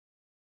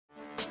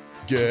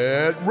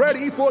Get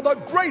ready for the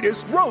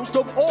greatest roast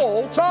of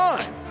all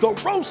time, the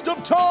Roast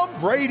of Tom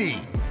Brady,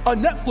 a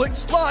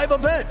Netflix live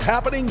event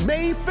happening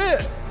May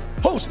 5th.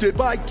 Hosted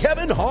by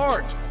Kevin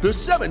Hart, the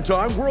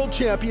 7-time world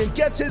champion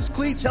gets his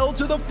cleats held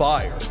to the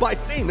fire by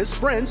famous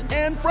friends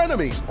and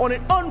frenemies on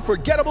an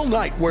unforgettable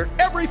night where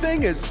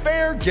everything is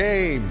fair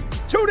game.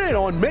 Tune in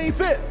on May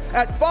 5th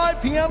at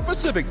 5 p.m.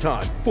 Pacific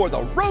time for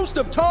the Roast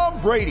of Tom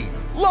Brady,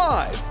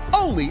 live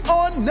only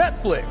on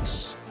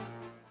Netflix.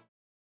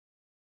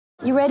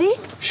 You ready?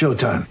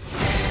 Showtime.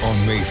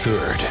 On May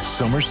 3rd,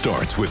 summer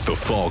starts with The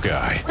Fall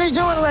Guy. Let's do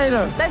it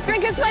later. Let's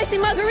drink a spicy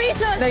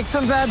margarita. Make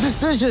some bad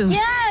decisions.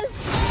 Yes!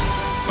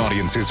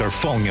 Audiences are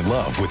falling in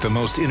love with the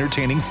most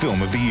entertaining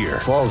film of the year.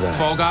 Fall Guy.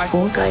 Fall Guy?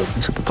 Fall guy.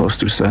 That's what the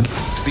poster said.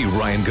 See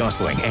Ryan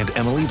Gosling and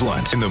Emily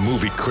Blunt in the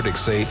movie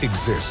critics say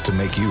exists to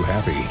make you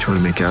happy. Trying to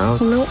make it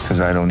out? Nope. Because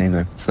I don't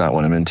either. It's not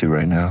what I'm into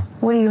right now.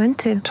 What are you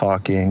into?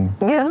 Talking.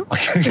 Yeah.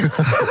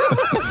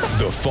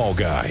 The Fall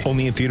Guy.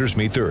 Only in theaters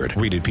May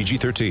 3rd. Rated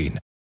PG-13.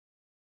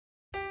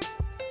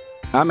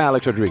 I'm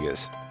Alex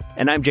Rodriguez.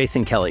 And I'm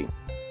Jason Kelly.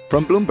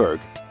 From Bloomberg,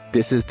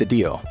 this is The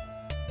Deal.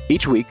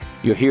 Each week,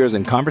 you'll hear us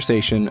in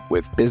conversation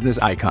with business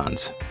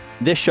icons.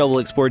 This show will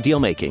explore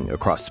deal-making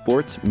across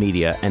sports,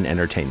 media, and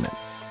entertainment.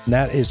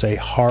 That is a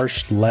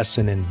harsh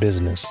lesson in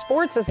business.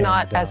 Sports is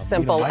not as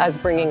simple as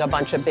bringing a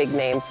bunch of big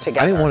names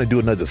together. I didn't want to do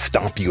another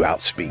stomp you out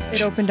speech.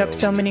 It opened up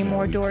so many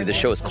more doors. The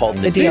show is called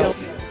The Deal.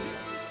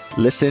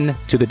 Listen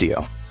to The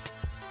Deal.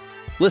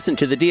 Listen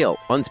to The Deal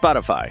on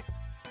Spotify.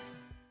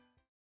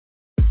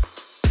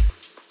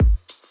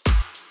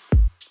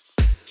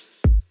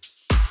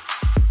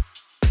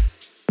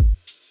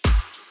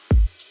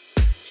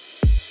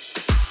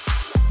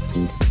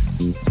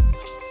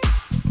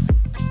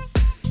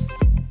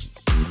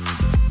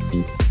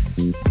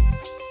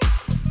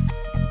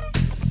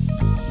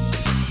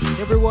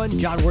 Everyone,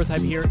 John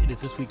Wertheim here. It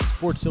is this week's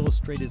Sports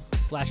Illustrated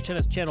 /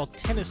 Tennis Channel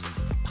Tennis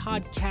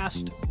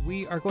Podcast.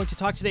 We are going to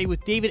talk today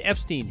with David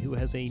Epstein, who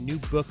has a new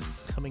book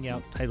coming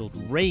out titled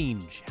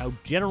Range: How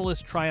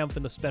Generalists Triumph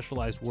in a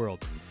Specialized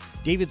World.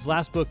 David's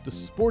last book, The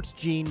Sports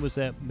Gene, was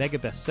a mega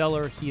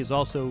bestseller. He is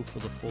also, for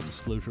the full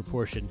disclosure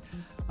portion,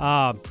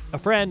 a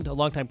friend, a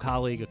longtime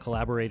colleague, a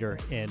collaborator,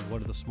 and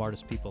one of the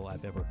smartest people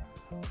I've ever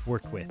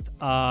worked with.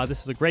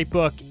 This is a great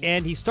book,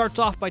 and he starts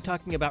off by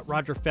talking about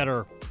Roger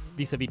Federer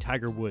vis-a-vis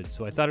Tiger Woods.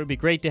 So I thought it would be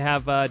great to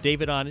have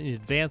David on in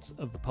advance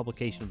of the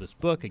publication of this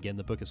book. Again,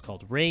 the book is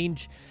called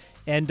Range,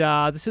 and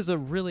this is a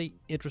really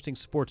interesting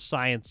sports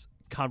science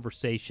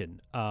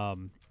conversation.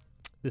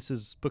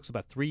 Book's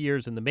about 3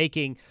 years in the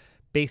making,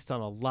 based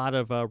on a lot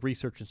of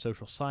research in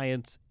social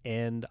science,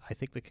 and I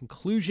think the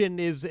conclusion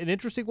is an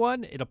interesting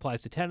one. It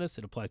applies to tennis,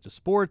 it applies to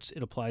sports,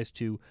 it applies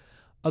to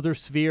other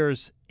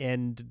spheres,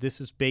 and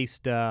this is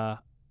based on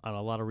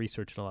a lot of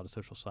research and a lot of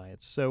social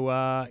science.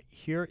 So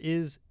here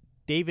is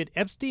David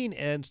Epstein,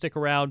 and stick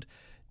around.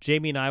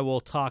 Jamie and I will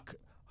talk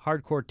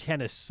hardcore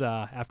tennis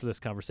after this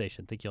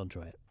conversation. I think you'll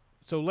enjoy it.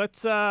 So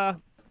let's,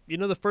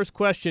 the first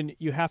question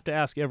you have to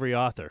ask every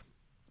author.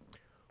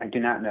 I do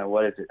not know.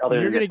 What is it?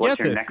 Other You're than going to this,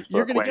 get this. Next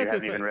You're book going to when get you this.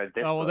 haven't even read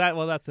this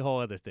Well, that's the whole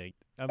other thing.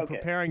 I'm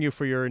preparing you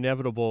for your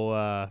inevitable,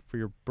 for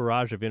your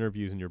barrage of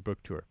interviews in your book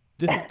tour.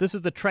 This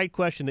is the trite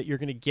question that you're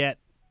going to get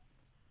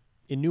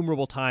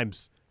innumerable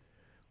times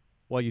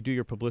while you do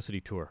your publicity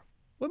tour.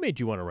 What made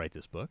you want to write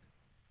this book?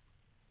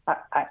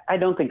 I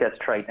don't think that's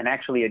trite. And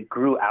actually, it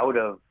grew out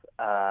of,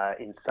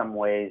 in some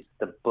ways,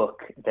 the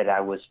book that I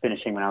was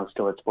finishing when I was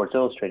still at Sports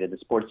Illustrated, The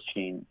Sports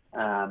Gene.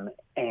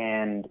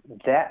 And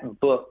that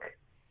book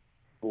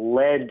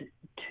led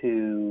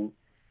to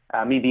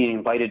me being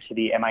invited to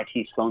the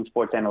MIT Sloan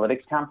Sports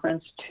Analytics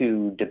Conference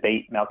to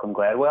debate Malcolm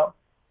Gladwell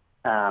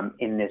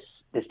in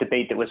this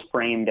debate that was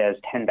framed as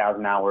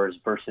 10,000 hours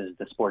versus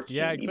the sports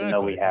team, even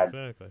though we had,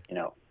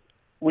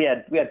 we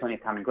had plenty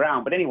of common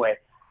ground. But anyway,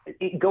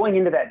 going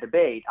into that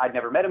debate, I'd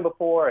never met him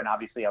before, and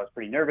obviously I was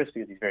pretty nervous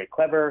because he's very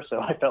clever,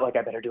 so I felt like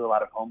I better do a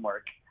lot of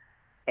homework.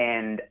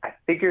 And I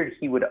figured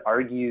he would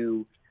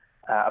argue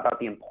about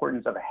the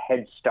importance of a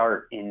head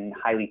start in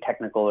highly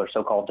technical or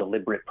so-called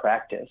deliberate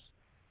practice.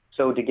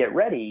 So to get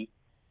ready,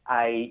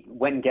 I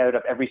went and gathered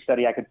up every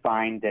study I could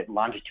find that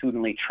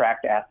longitudinally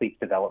tracked athletes'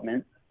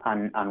 development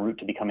en route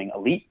to becoming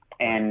elite,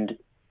 and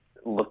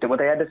looked at what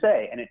they had to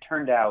say. And it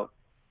turned out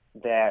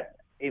that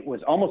it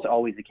was almost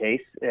always the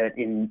case that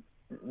in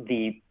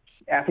the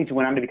athletes who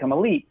went on to become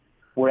elite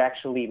were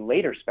actually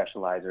later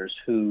specializers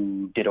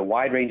who did a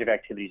wide range of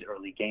activities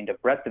early, gained a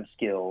breadth of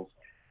skills,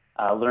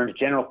 learned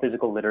general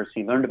physical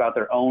literacy, learned about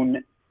their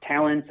own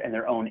talents and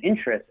their own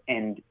interests,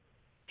 and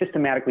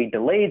systematically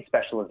delayed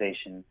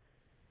specialization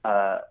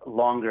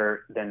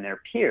longer than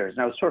their peers.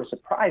 And I was sort of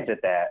surprised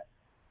at that.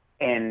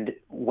 And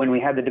when we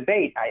had the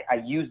debate,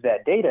 I used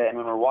that data, and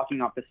when we were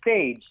walking off the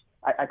stage,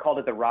 I called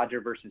it the Roger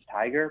versus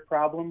Tiger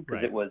problem,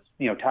 because it was,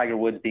 Tiger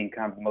Woods being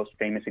kind of the most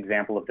famous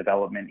example of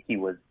development. He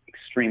was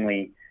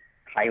extremely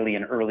highly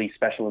in early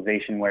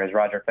specialization, whereas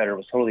Roger Federer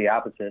was totally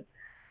opposite,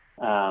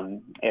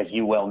 as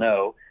you well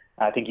know.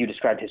 I think you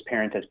described his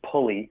parents as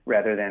pulley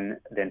rather than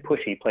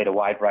pushy. Played a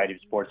wide variety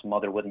of sports.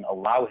 Mother wouldn't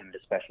allow him to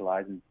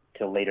specialize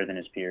until later than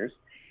his peers.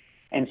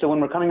 And so when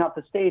we're coming off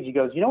the stage, he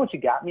goes, "You know what you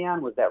got me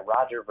on was that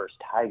Roger versus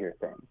Tiger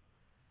thing."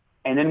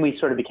 And then we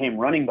sort of became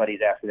running buddies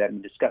after that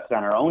and discussed it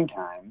on our own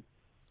time.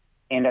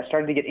 And I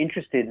started to get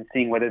interested in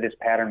seeing whether this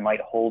pattern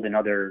might hold in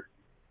other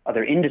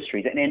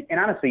industries. And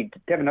honestly, to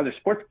have another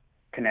sports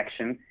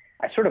connection,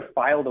 I sort of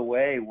filed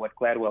away what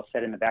Gladwell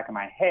said in the back of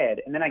my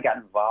head, and then I got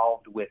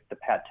involved with the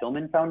Pat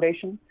Tillman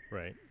Foundation.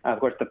 Right. Of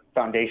course, the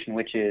foundation,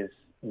 which is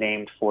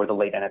named for the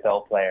late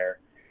NFL player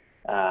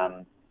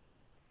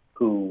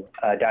who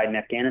died in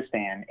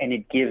Afghanistan, and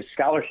it gives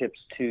scholarships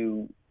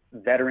to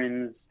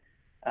veterans,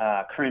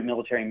 current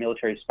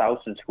military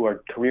spouses who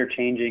are career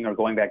changing or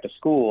going back to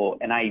school.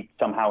 And I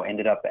somehow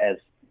ended up as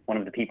one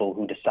of the people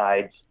who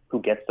decides who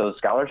gets those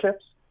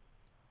scholarships.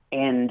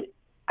 And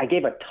I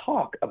gave a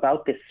talk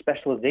about this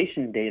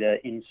specialization data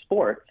in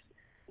sports.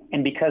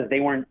 And because they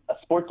weren't a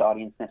sports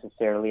audience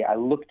necessarily, I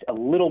looked a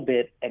little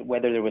bit at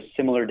whether there was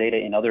similar data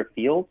in other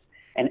fields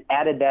and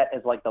added that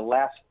as like the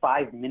last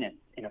 5 minutes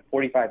in a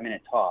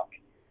 45-minute talk.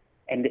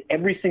 And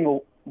every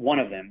single one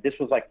of them, this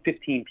was like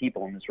 15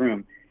 people in this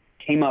room,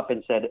 came up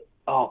and said,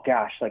 "Oh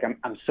gosh, like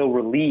I'm so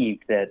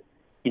relieved that,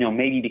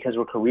 maybe because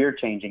we're career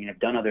changing and have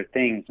done other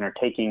things and are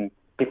taking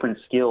different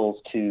skills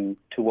to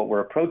what we're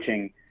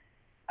approaching,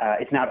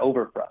 it's not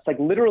over for us." Like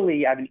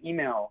literally, I have an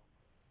email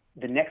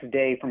the next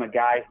day from a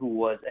guy who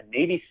was a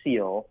Navy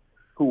SEAL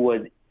who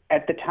was,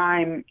 at the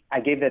time I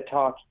gave that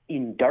talk,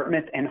 in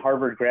Dartmouth and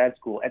Harvard grad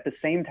school at the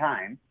same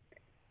time.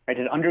 I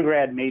did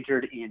undergrad,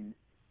 majored in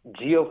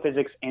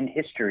geophysics and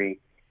history,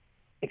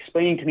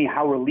 explaining to me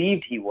how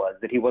relieved he was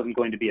that he wasn't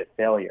going to be a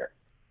failure.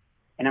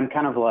 And I'm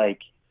kind of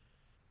like,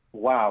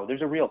 wow,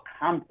 there's a real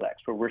complex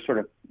where we're sort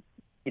of,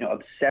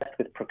 obsessed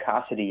with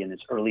precocity and this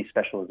early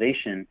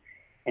specialization.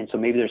 And so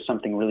maybe there's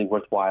something really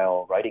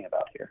worthwhile writing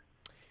about here.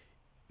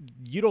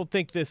 You don't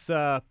think this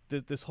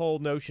this whole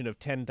notion of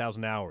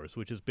 10,000 hours,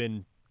 which has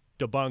been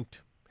debunked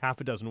half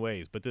a dozen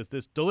ways, but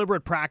this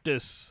deliberate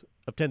practice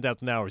of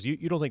 10,000 hours,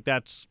 you don't think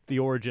that's the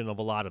origin of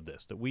a lot of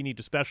this, that we need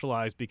to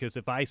specialize because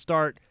if I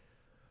start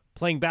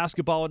playing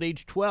basketball at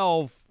age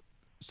 12,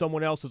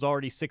 someone else is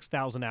already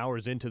 6,000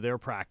 hours into their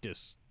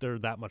practice. They're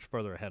that much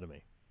further ahead of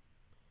me.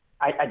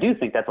 I do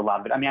think that's a lot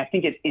of it. I mean, I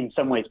think it in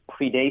some ways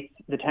predates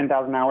the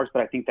 10,000 hours,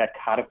 but I think that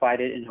codified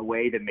it in a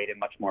way that made it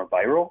much more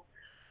viral.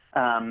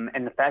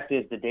 And the fact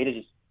is the data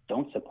just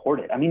don't support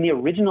it. I mean, the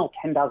original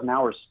 10,000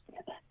 hours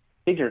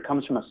figure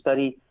comes from a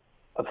study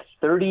of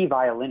 30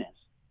 violinists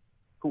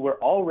who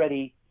were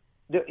already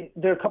 –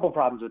 there are a couple of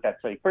problems with that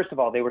study. First of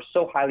all, they were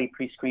so highly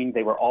pre-screened,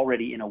 they were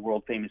already in a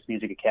world-famous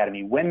music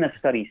academy when the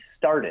study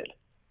started.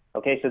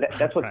 Okay, so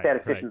that's what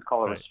statisticians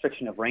call a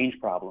restriction of range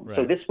problem. Right.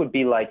 So this would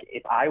be like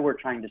if I were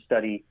trying to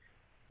study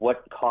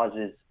what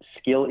causes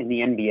skill in the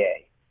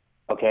NBA,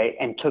 okay,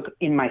 and took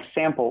in my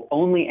sample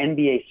only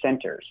NBA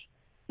centers.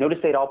 Notice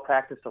they'd all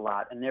practiced a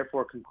lot and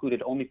therefore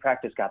concluded only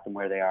practice got them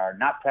where they are,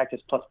 not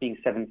practice plus being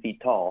 7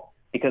 feet tall,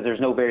 because there's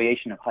no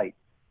variation of height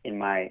in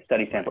my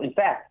study sample. In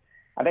fact,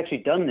 I've actually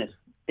done this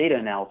data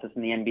analysis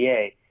in the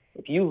NBA.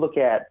 If you look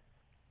at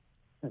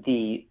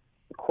the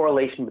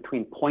correlation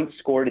between points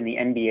scored in the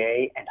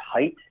NBA and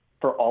height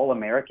for all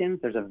Americans,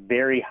 there's a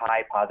very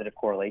high positive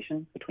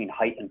correlation between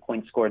height and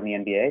points scored in the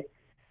NBA.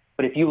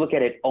 But if you look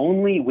at it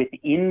only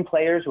within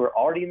players who are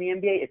already in the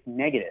NBA, it's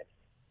negative.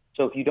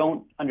 So if you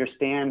don't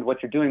understand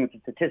what you're doing with the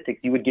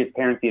statistics, you would give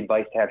parents the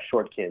advice to have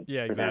short kids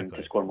for them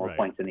to score more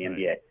points in the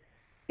NBA.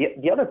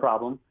 The other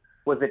problem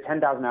was that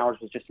 10,000 hours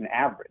was just an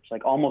average.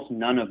 Like almost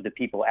none of the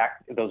people,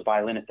 those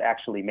violinists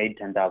actually made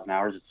 10,000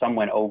 hours. Some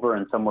went over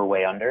and some were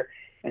way under.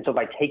 And so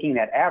by taking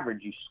that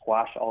average, you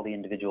squash all the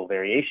individual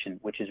variation,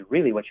 which is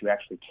really what you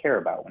actually care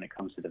about when it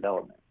comes to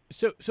development.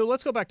 So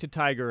let's go back to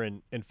Tiger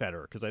and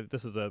Federer, because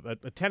this is a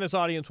tennis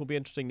audience will be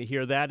interesting to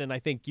hear that, and I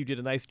think you did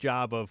a nice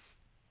job of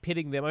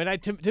pitting them. I mean,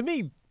 to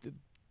me,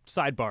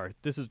 sidebar,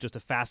 this is just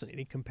a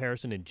fascinating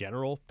comparison in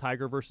general,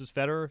 Tiger versus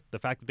Federer. The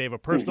fact that they have a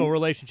personal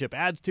relationship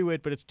adds to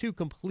it, but it's two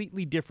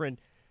completely different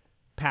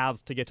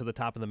paths to get to the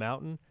top of the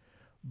mountain.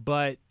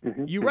 But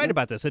you write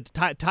about this.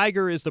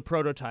 Tiger is the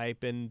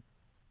prototype and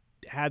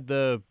had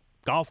the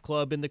golf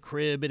club in the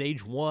crib at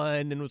age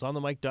 1 and was on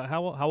the Mike.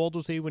 How old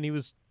was he when he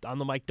was on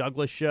the Mike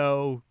Douglas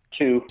show?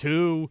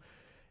 2.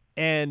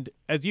 And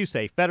as you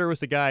say, Federer was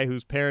the guy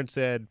whose parents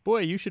said,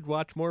 "Boy, you should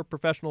watch more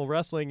professional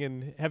wrestling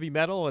and heavy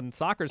metal, and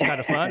soccer's kind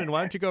of fun. And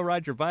why don't you go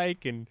ride your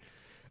bike?" And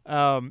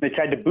they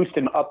tried to boost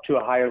him up to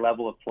a higher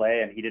level of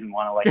play, and he didn't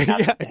want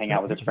to hang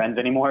out with his friends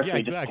anymore, so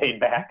he just stayed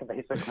back,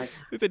 basically.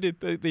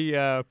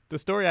 The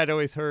story I'd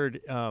always heard,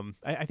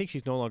 I think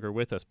she's no longer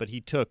with us, but he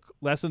took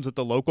lessons at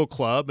the local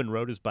club and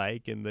rode his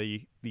bike, and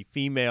the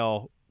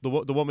female, the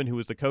woman who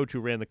was the coach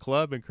who ran the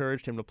club,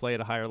 encouraged him to play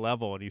at a higher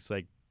level, and he's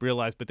like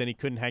realized, but then he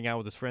couldn't hang out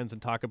with his friends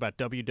and talk about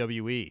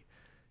WWE,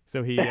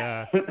 so he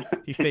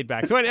stayed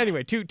back. So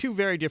anyway, two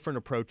very different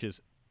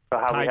approaches. So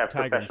how we have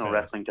professional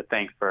wrestling to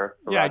thank for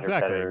Roger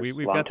Federer's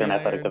we've got the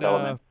athletic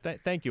development.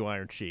 Thank you,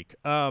 Iron Sheik.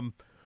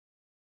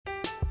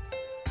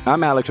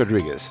 I'm Alex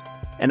Rodriguez.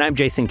 And I'm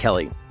Jason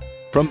Kelly.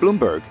 From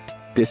Bloomberg,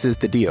 this is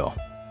The Deal.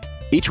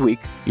 Each week,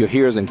 you'll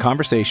hear us in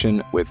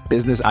conversation with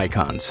business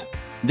icons.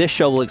 This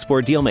show will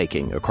explore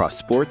deal-making across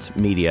sports,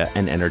 media,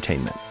 and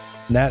entertainment.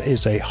 That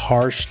is a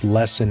harsh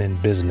lesson in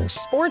business.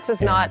 Sports is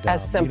not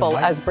as simple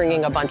as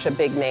bringing a bunch of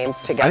big names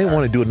together. I didn't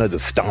want to do another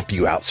stomp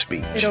you out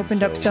speech. It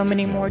opened up so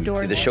many more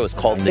doors. The show is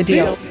called The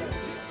Deal.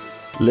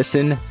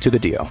 Listen to The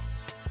Deal.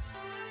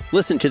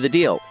 Listen to The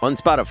Deal on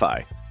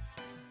Spotify.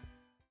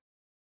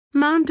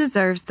 Mom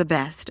deserves the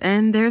best,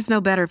 and there's no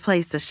better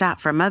place to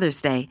shop for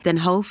Mother's Day than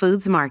Whole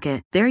Foods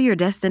Market. They're your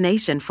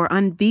destination for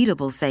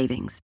unbeatable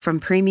savings, from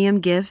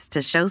premium gifts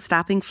to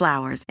show-stopping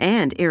flowers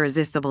and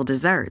irresistible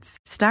desserts.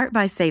 Start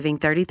by saving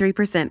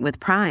 33% with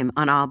Prime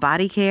on all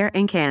body care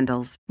and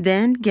candles.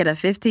 Then get a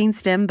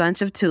 15-stem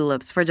bunch of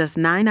tulips for just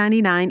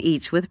 $9.99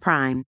 each with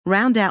Prime.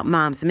 Round out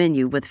Mom's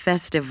menu with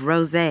festive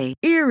rosé,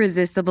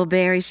 irresistible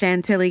berry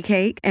chantilly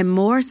cake, and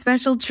more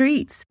special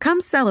treats. Come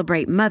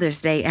celebrate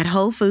Mother's Day at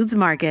Whole Foods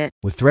Market.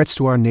 With threats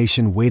to our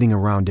nation waiting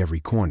around every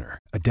corner,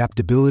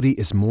 adaptability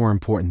is more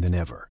important than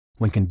ever.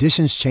 When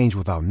conditions change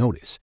without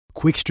notice,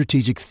 quick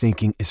strategic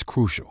thinking is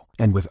crucial.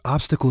 And with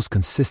obstacles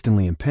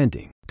consistently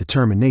impending,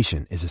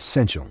 determination is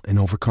essential in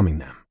overcoming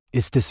them.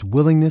 It's this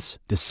willingness,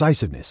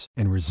 decisiveness,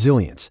 and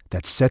resilience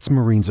that sets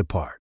Marines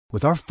apart.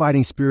 With our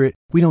fighting spirit,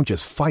 we don't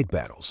just fight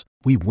battles,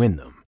 we win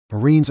them.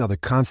 Marines are the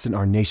constant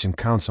our nation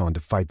counts on to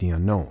fight the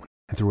unknown.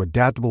 And through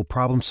adaptable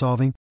problem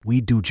solving,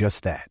 we do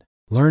just that.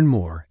 Learn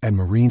more at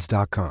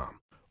Marines.com.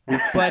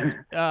 But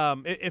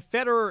if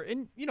Federer,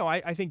 and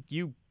I think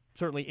you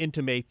certainly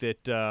intimate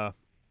that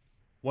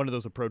one of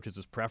those approaches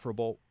is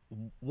preferable.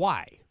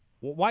 Why?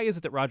 Why is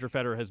it that Roger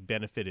Federer has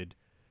benefited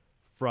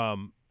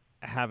from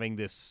having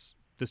this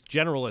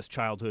generalist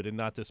childhood and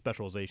not this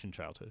specialization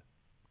childhood?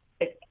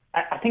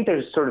 I think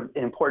there's sort of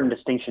an important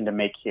distinction to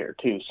make here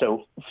too.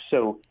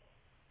 So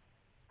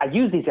I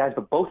use these guys,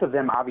 but both of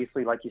them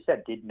obviously, like you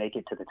said, did make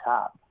it to the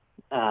top,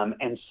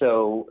 and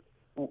so.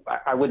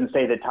 I wouldn't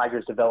say that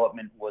Tiger's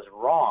development was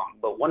wrong,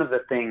 but one of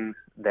the things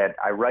that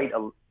I write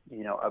a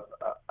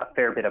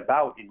fair bit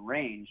about in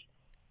Range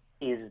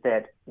is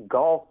that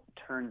golf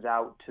turns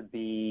out to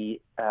be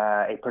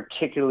a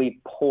particularly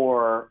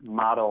poor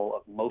model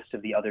of most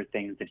of the other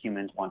things that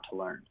humans want to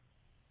learn,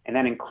 and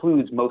that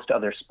includes most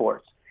other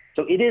sports.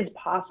 So it is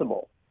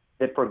possible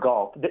that for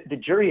golf, the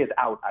jury is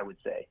out, I would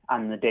say,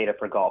 on the data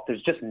for golf.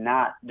 There's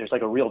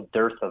like a real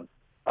dearth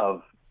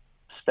of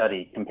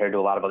study compared to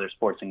a lot of other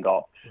sports in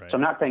golf. Right. So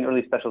I'm not saying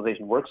early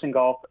specialization works in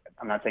golf.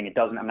 I'm not saying it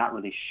doesn't. I'm not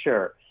really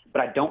sure.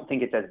 But I don't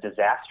think it's as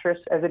disastrous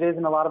as it is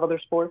in a lot of other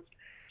sports.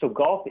 So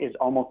golf is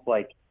almost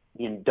like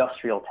the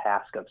industrial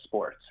task of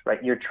sports,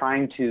 right? You're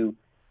trying to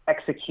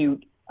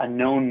execute a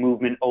known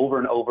movement over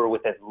and over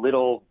with as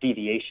little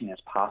deviation as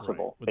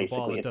possible, right.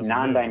 Basically. It's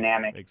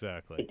non-dynamic.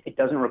 Exactly. It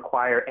doesn't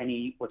require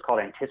any what's called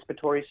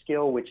anticipatory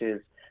skill, which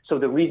is so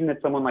the reason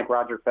that someone like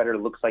Roger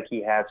Federer looks like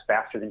he has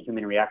faster than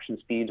human reaction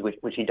speeds,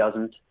 which he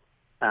doesn't,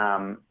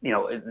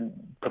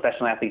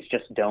 professional athletes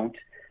just don't.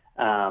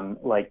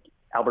 Like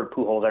Albert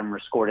Pujols, I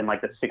remember scored in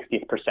like the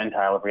 60th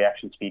percentile of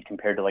reaction speed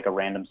compared to like a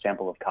random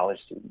sample of college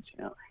students,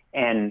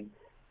 And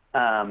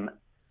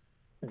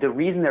the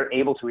reason they're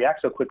able to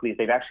react so quickly is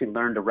they've actually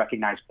learned to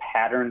recognize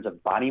patterns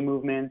of body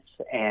movements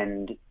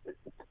and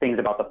things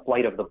about the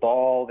flight of the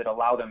ball that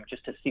allow them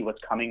just to see what's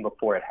coming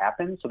before it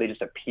happens. So they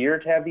just appear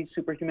to have these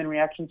superhuman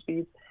reaction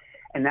speeds.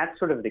 And that's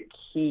sort of the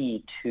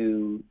key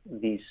to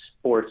these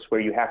sports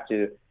where you have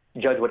to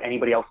judge what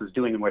anybody else is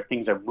doing and where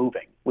things are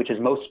moving, which is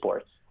most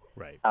sports.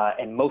 Right.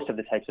 And most of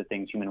the types of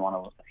things humans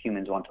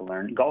want to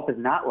learn. Golf is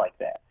not like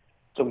that.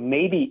 So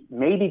maybe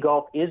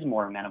golf is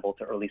more amenable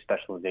to early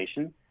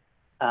specialization.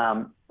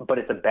 But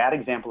it's a bad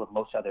example of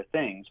most other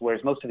things,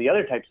 whereas most of the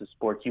other types of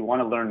sports, you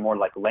want to learn more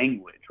like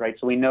language, right?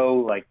 So we know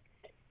like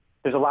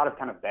there's a lot of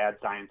kind of bad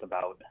science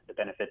about the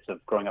benefits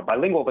of growing up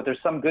bilingual, but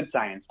there's some good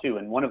science too.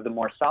 And one of the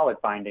more solid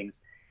findings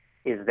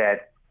is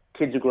that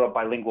kids who grow up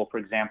bilingual, for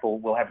example,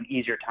 will have an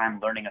easier time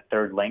learning a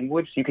third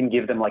language. So you can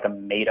give them like a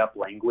made up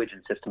language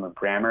and system of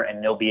grammar,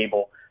 and they'll be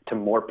able to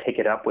more pick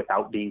it up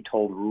without being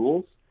told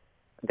rules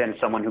than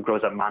someone who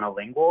grows up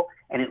monolingual.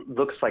 And it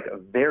looks like a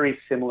very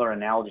similar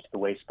analogy to the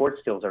way sports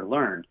skills are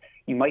learned.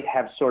 You might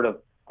have sort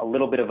of a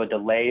little bit of a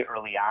delay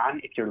early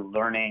on if you're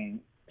learning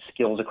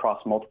skills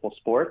across multiple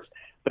sports,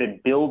 but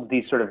it builds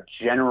these sort of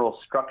general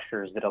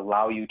structures that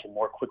allow you to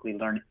more quickly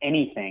learn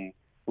anything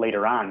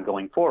later on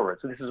going forward.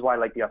 So this is why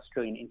like the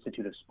Australian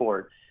Institute of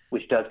Sport,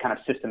 which does kind of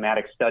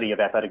systematic study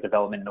of athletic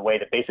development in a way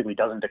that basically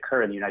doesn't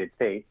occur in the United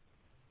States,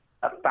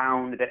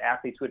 found that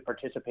athletes who had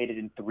participated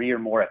in 3 or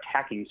more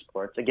attacking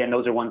sports, again,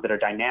 those are ones that are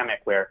dynamic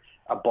where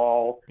a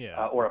ball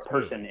or a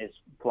person is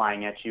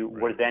flying at you,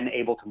 were then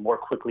able to more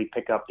quickly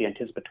pick up the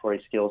anticipatory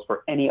skills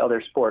for any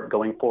other sport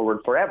going forward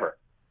forever.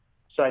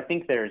 So I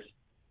think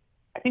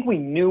we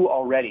knew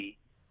already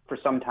for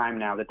some time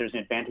now that there's an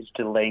advantage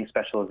to delaying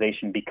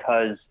specialization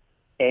because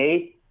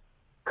A,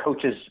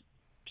 coaches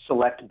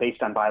select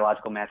based on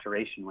biological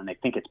maturation when they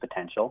think it's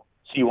potential.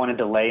 So you want to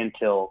delay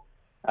until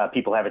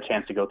people have a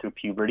chance to go through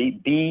puberty.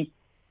 B,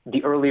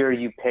 the earlier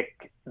you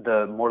pick,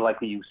 the more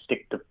likely you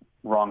stick the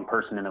wrong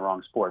person in the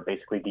wrong sport.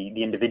 Basically,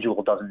 the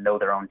individual doesn't know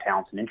their own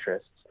talents and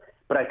interests.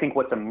 But I think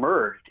what's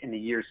emerged in the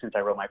years since I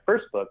wrote my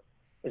first book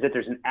is that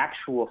there's an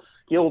actual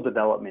skill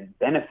development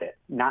benefit,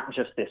 not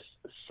just this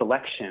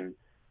selection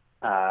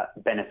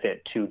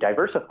benefit to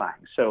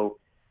diversifying. So,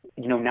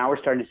 now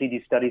we're starting to see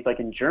these studies like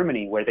in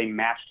Germany where they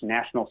matched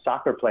national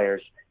soccer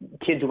players,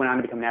 kids who went on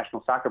to become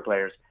national soccer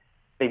players,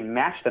 they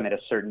matched them at a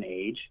certain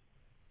age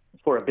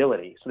for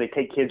ability. So they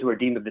take kids who are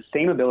deemed of the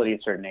same ability at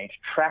a certain age,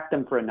 track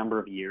them for a number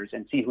of years,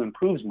 and see who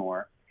improves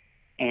more.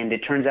 And it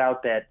turns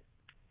out that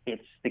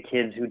it's the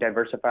kids who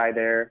diversify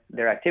their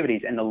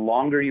activities. And the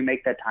longer you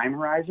make that time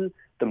horizon,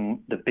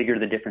 the bigger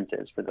the difference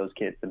is for those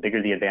kids, the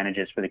bigger the advantage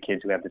is for the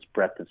kids who have this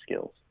breadth of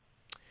skills.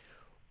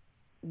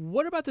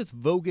 What about this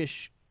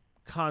voguish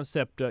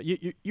concept?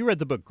 You read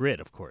the book Grit,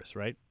 of course,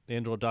 right?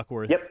 Angela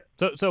Duckworth.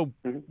 Yep. So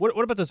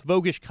what about this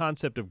voguish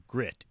concept of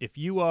grit? If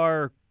you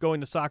are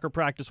going to soccer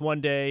practice one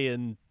day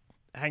and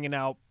hanging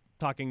out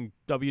talking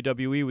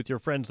WWE with your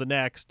friends the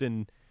next,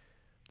 and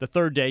the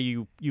third day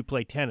you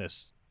play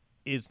tennis,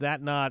 is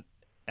that not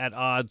at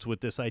odds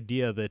with this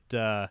idea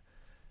that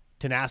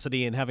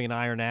tenacity and having an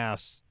iron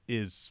ass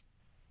is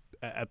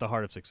at the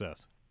heart of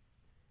success?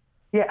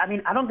 Yeah, I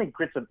mean, I don't think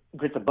grit's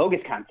a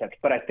bogus concept,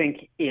 but I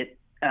think it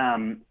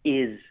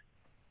is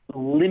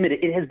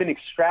limited. It has been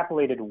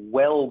extrapolated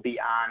well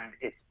beyond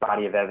its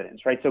body of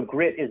evidence, right? So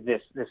grit is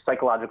this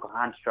psychological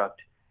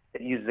construct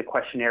that uses a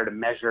questionnaire to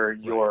measure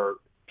your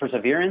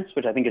perseverance,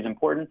 which I think is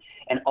important,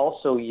 and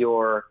also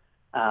your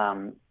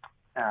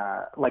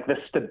like the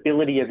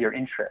stability of your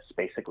interests,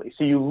 basically.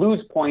 So you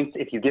lose points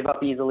if you give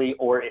up easily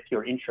or if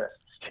your interests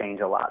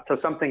change a lot. So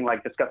something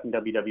like discussing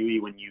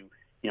WWE when you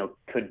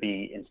could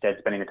be instead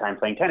spending the time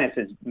playing tennis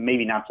is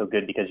maybe not so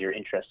good because your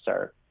interests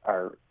are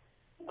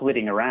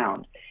flitting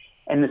around.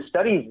 And the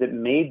studies that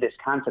made this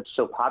concept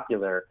so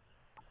popular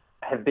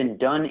have been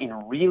done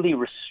in really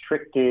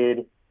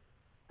restricted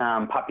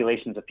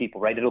populations of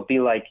people, right? It'll be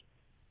like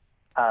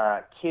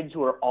kids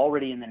who are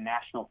already in the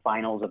national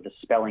finals of the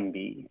spelling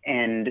bee,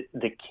 and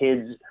the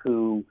kids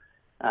who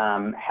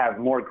have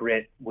more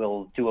grit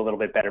will do a little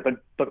bit better.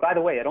 But by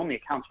the way, it only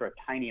accounts for a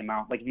tiny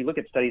amount. Like if you look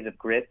at studies of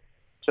grit,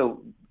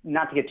 so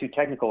not to get too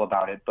technical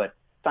about it, but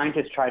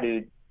scientists try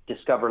to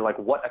discover like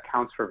what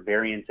accounts for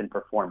variance in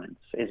performance.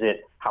 Is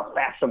it how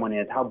fast someone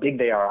is, how big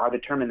they are, how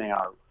determined they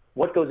are?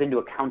 What goes into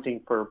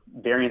accounting for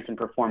variance in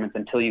performance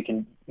until you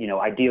can,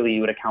 ideally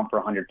you would account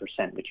for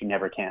 100%, which you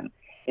never can.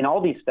 In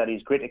all these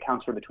studies, grit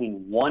accounts for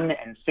between 1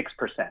 and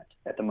 6%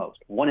 at the most,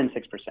 1 and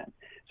 6%.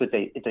 So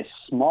it's a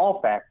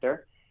small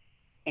factor,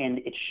 and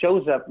it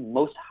shows up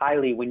most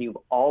highly when you've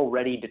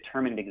already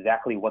determined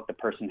exactly what the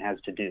person has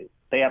to do.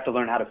 They have to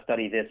learn how to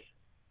study this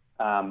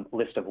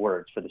list of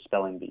words for the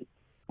spelling bee.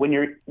 When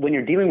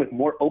you're dealing with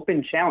more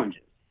open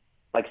challenges,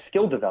 like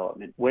skill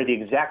development, where the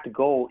exact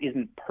goal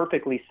isn't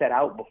perfectly set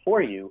out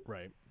before you,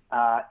 right?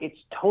 It's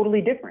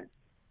totally different.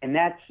 And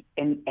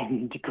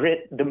and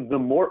grit, the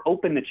more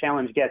open the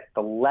challenge gets,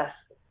 the less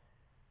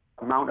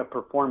amount of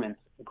performance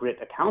grit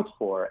accounts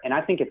for. And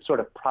I think it's sort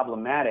of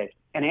problematic.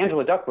 And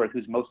Angela Duckworth,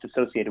 who's most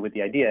associated with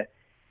the idea,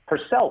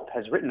 herself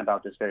has written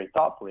about this very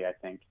thoughtfully, I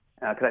think,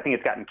 because I think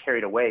it's gotten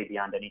carried away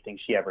beyond anything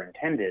she ever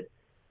intended.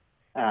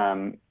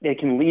 It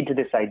can lead to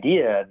this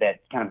idea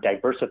that kind of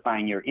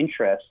diversifying your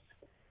interests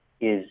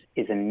is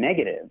a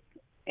negative.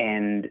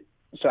 And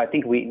so I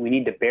think we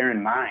need to bear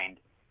in mind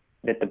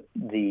that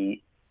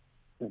the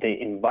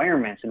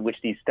environments in which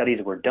these studies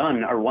were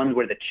done are ones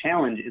where the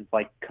challenge is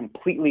like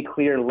completely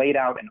clear, laid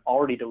out, and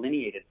already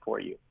delineated for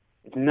you.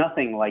 It's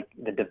nothing like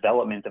the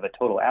development of a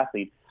total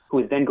athlete who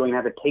is then going to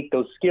have to take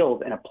those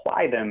skills and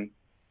apply them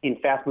in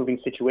fast-moving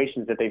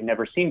situations that they've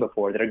never seen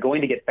before, that are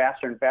going to get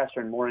faster and faster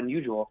and more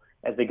unusual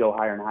as they go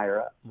higher and higher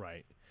up.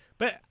 Right.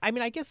 But, I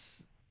mean, I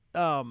guess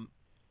we've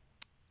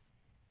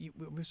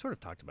sort of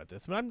talked about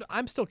this, but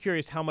I'm still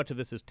curious how much of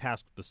this is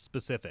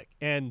task-specific.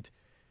 And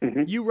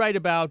you write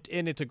about,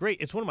 and it's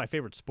one of my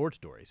favorite sports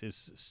stories,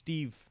 is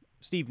Steve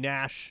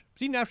Nash.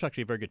 Steve Nash is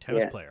actually a very good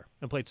tennis player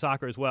and played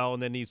soccer as well,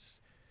 and then he's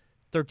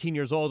 13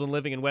 years old and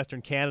living in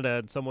Western Canada,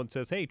 and someone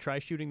says, hey, try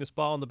shooting this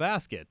ball in the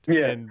basket.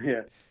 And,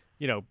 9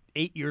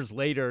 years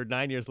later,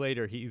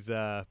 he's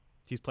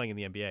playing in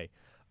the NBA.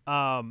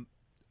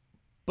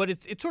 But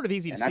it's sort of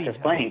easy to see. And not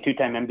just playing,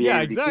 two-time NBA MVP.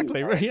 Yeah,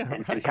 exactly. Right. Yeah,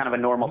 and kind of a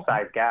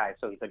normal-sized guy,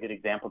 so he's a good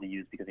example to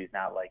use because he's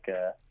not like,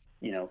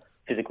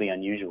 physically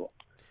unusual.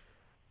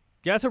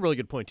 Yeah, that's a really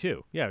good point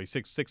too. Yeah, he's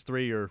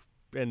 6'3",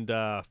 and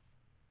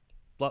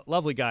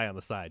lovely guy on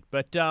the side.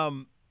 But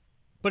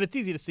it's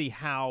easy to see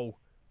how,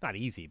 not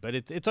easy, but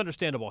it's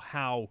understandable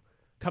how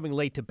coming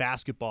late to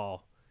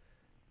basketball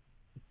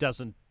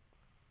doesn't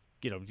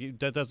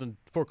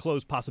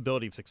foreclose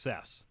possibility of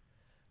success.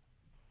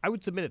 I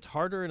would submit it's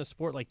harder in a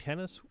sport like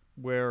tennis,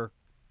 where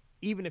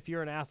even if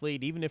you're an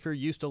athlete, even if you're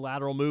used to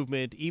lateral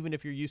movement, even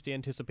if you're used to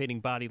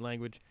anticipating body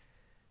language,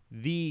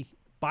 the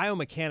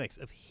biomechanics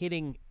of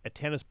hitting a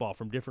tennis ball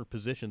from different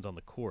positions on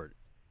the court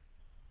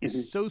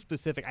is so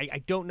specific.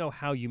 I don't know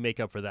how you make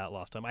up for that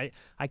lost time.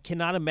 I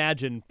cannot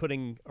imagine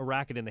putting a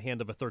racket in the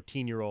hand of a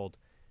 13-year-old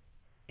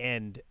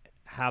and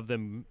have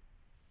them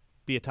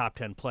be a top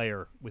 10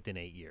 player within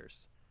 8 years.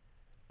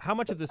 How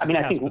much of this is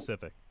task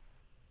specific?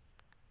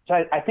 So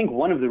I think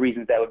one of the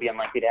reasons that would be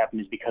unlikely to happen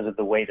is because of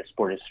the way the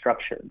sport is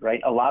structured, right?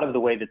 A lot of the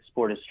way that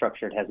sport is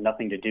structured has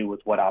nothing to do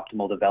with what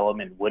optimal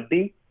development would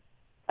be.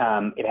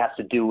 It has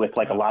to do with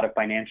a lot of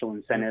financial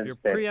incentives. You're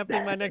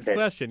preempting my next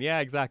question. Yeah,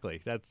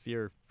 exactly.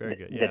 You're very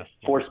good. Yeah. That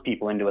force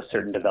people into a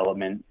certain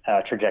development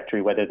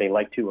trajectory, whether they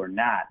like to or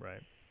not.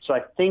 Right. So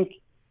I think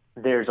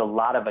there's a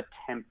lot of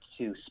attempt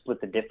to split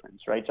the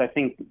difference, right? So I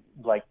think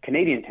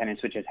Canadian tennis,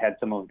 which has had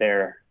some of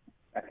their,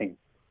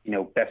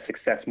 best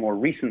success more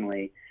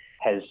recently,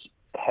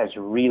 has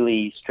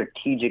really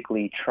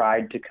strategically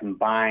tried to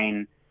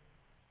combine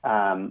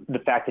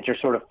the fact that you're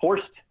sort of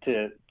forced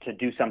to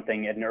do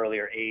something at an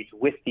earlier age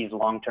with these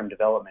long-term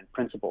development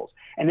principles.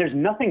 And there's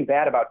nothing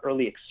bad about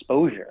early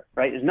exposure,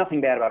 right? There's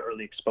nothing bad about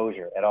early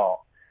exposure at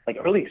all.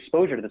 Early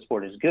exposure to the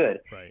sport is good.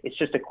 Right. It's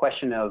just a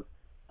question of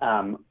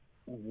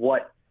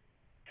what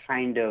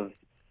kind of,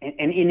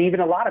 and even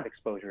a lot of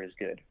exposure is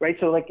good, right?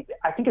 So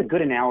I think a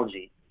good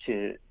analogy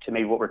to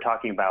maybe what we're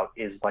talking about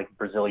is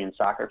Brazilian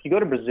soccer. If you go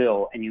to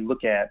Brazil and you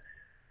look at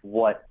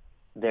what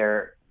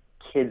their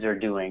kids are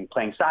doing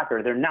playing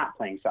soccer, they're not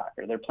playing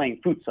soccer. They're playing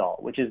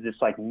futsal, which is this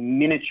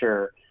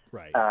miniature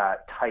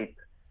type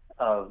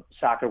of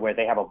soccer where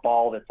they have a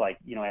ball that's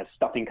has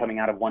stuffing coming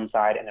out of one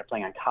side, and they're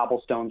playing on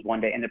cobblestones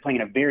one day, and they're playing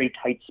in a very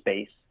tight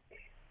space.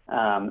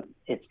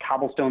 It's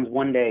cobblestones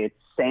one day, it's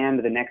sand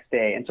the next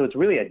day. And so it's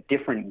really a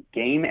different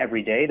game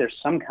every day. There's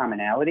some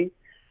commonality,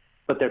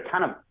 but they're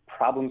kind of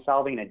problem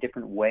solving in a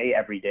different way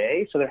every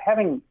day. So they're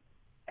having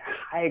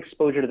high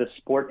exposure to the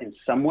sport in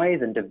some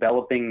ways and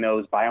developing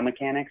those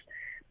biomechanics,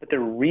 but they're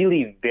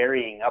really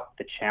varying up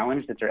the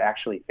challenge that they're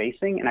actually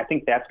facing. And I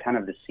think that's kind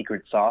of the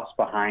secret sauce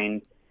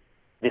behind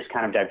this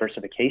kind of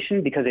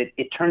diversification, because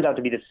it turns out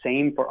to be the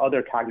same for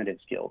other cognitive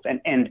skills.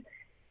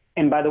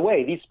 And by the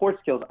way, these sports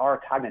skills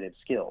are cognitive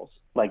skills.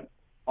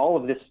 All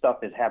of this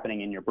stuff is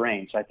happening in your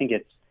brain. So I think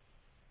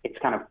it's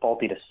kind of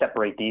faulty to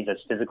separate these as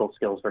physical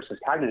skills versus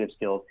cognitive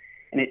skills.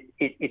 And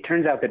it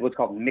turns out that what's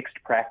called mixed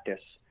practice,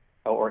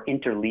 or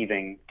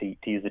interleaving, to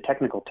use the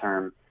technical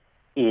term,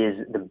 is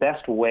the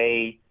best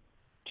way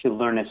to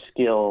learn a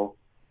skill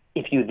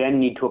if you then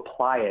need to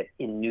apply it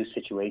in new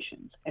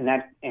situations.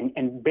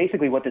 And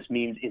basically what this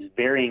means is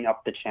varying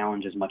up the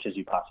challenge as much as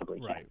you possibly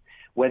can. Right.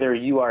 Whether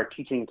you are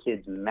teaching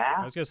kids math.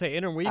 I was going to say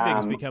interweaving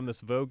has become this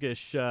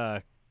voguish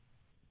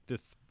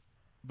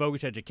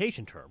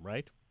education term,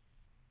 right?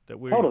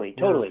 Totally.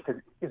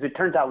 Because it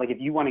turns out if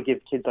you want to give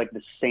kids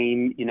the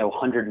same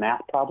 100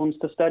 math problems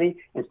to study,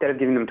 instead of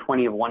giving them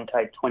 20 of one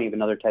type, 20 of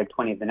another type,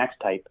 20 of the next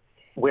type,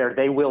 where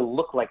they will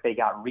look like they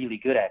got really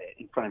good at it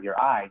in front of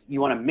your eyes, you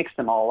want to mix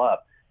them all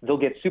up. They'll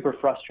get super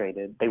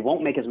frustrated. They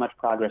won't make as much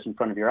progress in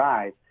front of your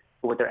eyes.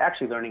 But what they're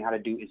actually learning how to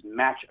do is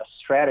match a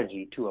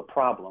strategy to a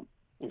problem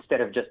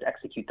instead of just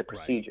execute the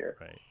procedure.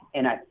 Right.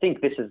 And I think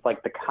this is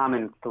the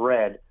common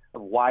thread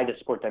of why the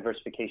sport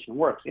diversification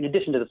works, in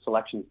addition to the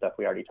selection stuff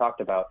we already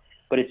talked about.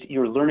 But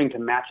you're learning to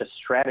match a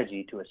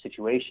strategy to a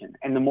situation.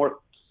 And the more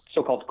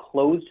so-called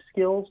closed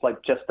skills,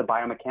 just the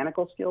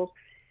biomechanical skills,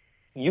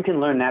 you can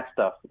learn that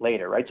stuff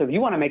later, right? So if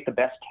you want to make the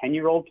best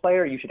 10-year-old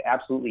player, you should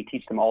absolutely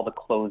teach them all the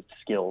closed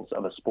skills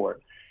of a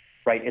sport,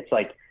 right? It's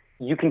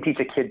you can teach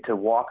a kid to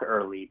walk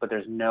early, but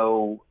there's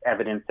no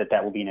evidence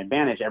that will be an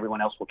advantage.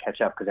 Everyone else will catch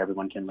up because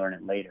everyone can learn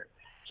it later.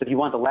 So if you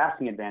want the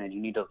lasting advantage,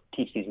 you need to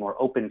teach these more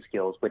open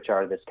skills, which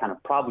are this kind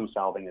of problem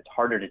solving that's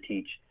harder to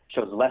teach,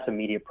 shows less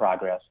immediate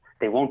progress.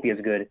 They won't be as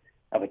good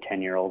of a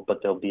 10-year-old,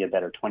 but they'll be a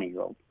better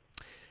 20-year-old.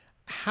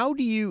 How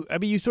do you,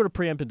 you sort of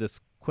preempted this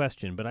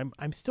question, but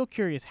I'm still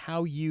curious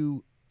how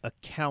you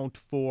account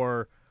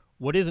for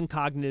what isn't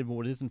cognitive and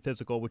what isn't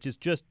physical, which is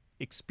just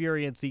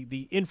experience,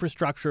 the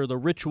infrastructure, the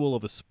ritual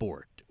of a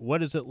sport.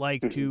 What is it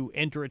like to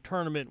enter a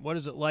tournament? What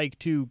is it like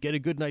to get a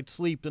good night's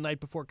sleep the night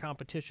before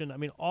competition?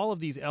 All of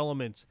these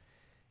elements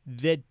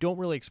that don't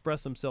really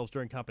express themselves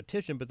during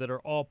competition, but that are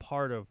all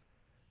part of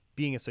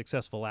being a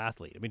successful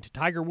athlete.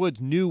 Tiger Woods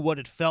knew what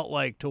it felt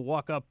like to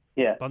walk up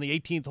on the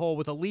 18th hole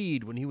with a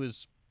lead when he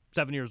was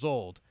 7 years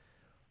old.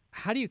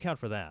 How do you account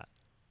for that?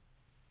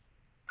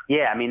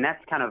 Yeah,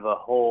 that's kind of a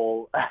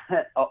whole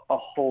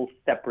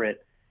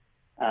separate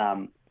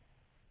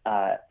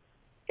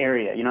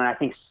area. And I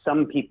think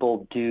some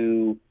people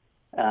do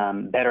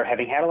better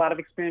having had a lot of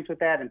experience with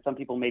that, and some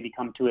people maybe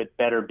come to it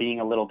better being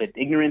a little bit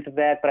ignorant of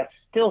that. But I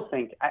still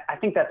think I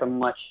think that's a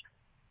much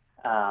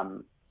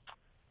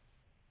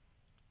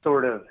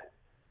sort of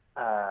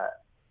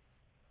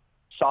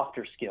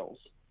softer skills,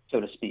 so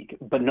to speak,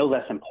 but no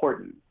less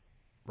important.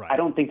 Right. I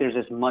don't think there's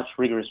as much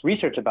rigorous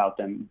research about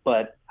them,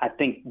 but I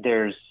think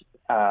there's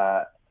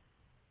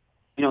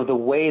the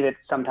way that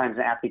sometimes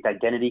an athlete's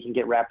identity can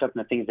get wrapped up in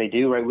the things they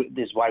do, right,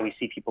 is why we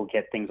see people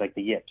get things like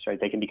the yips, right?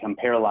 They can become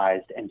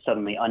paralyzed and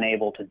suddenly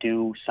unable to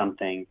do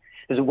something.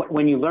 Because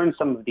when you learn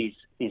some of these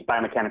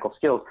biomechanical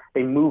skills,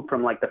 they move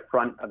from like the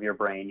front of your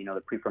brain,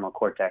 the prefrontal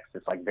cortex,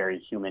 this like very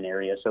human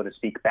area, so to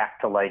speak,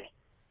 back to like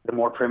the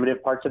more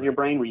primitive parts of your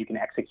brain where you can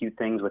execute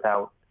things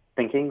without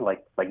thinking,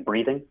 like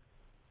breathing.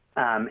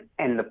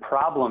 And the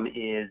problem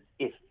is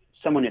if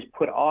someone is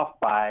put off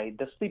by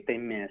the sleep they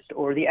missed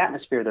or the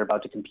atmosphere they're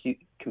about to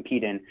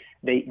compete in,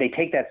 they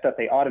take that stuff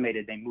they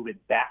automated, they move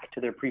it back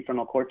to their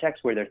prefrontal cortex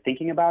where they're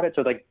thinking about it.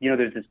 So like,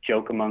 there's this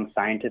joke among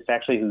scientists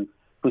actually who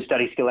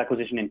study skill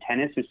acquisition in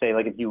tennis who say,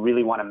 like, if you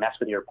really want to mess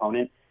with your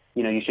opponent,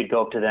 you should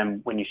go up to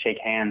them when you shake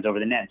hands over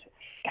the net.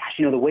 Gosh,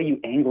 the way you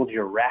angled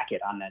your racket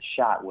on that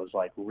shot was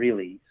like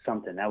really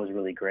something. That was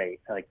really great.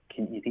 Like,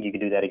 you think you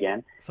could do that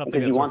again?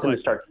 Because you want them to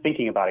start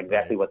thinking about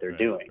exactly what they're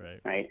doing,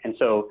 right? And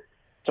so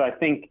I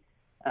think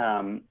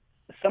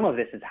some of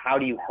this is how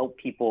do you help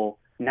people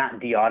not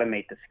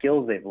de-automate the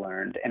skills they've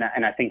learned? And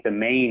I think the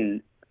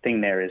main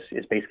thing there is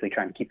basically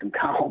trying to keep them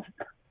calm.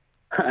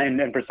 And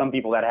then for some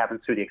people that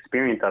happens through the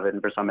experience of it,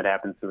 and for some it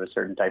happens through a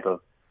certain type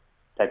of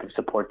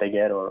support they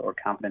get or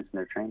confidence in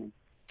their training.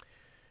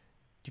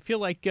 Do you feel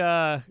like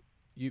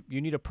you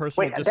need a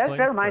personal discipline?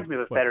 That reminds me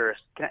of Federer.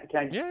 Can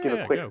I give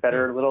a quick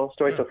Federer little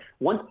story? Yeah. So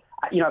once,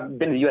 I've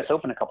been to the U.S.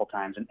 Open a couple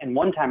times, and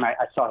one time I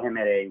saw him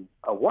at a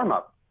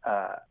warm-up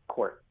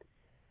court,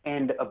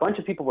 and a bunch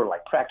of people were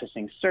like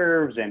practicing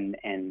serves and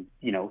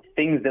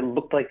things that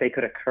looked like they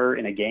could occur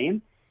in a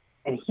game,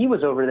 and he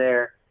was over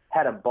there,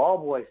 had a ball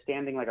boy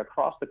standing like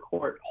across the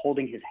court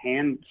holding his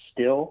hand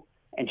still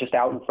and just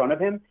out in front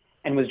of him,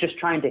 and was just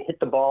trying to hit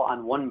the ball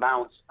on one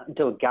bounce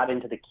until it got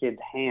into the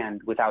kid's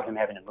hand without him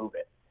having to move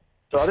it.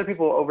 So other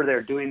people were over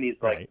there doing these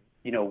like,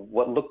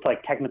 what looked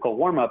like technical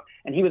warm-up,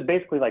 and he was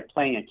basically like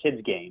playing a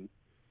kid's game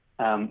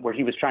where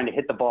he was trying to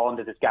hit the ball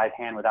into this guy's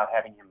hand without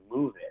having him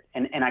move it.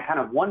 And I kind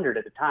of wondered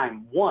at the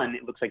time, one,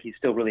 it looks like he's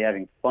still really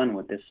having fun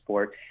with this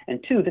sport,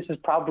 and two, this is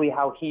probably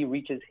how he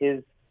reaches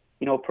his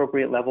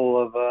appropriate level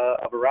of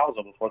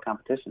arousal before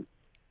competition.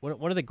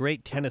 One of the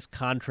great tennis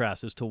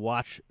contrasts is to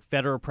watch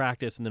Federer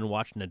practice and then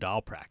watch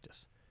Nadal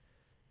practice.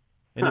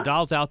 And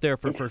Nadal's out there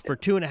for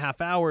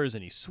 2.5 hours,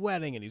 and he's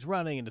sweating, and he's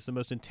running, and it's the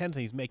most intense,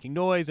 and he's making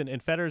noise, and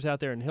Federer's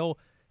out there, and he'll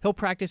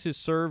practice his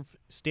serve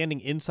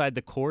standing inside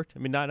the court. I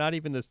mean, not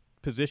even the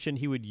position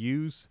he would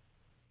use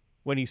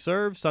when he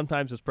serves.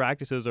 Sometimes his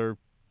practices are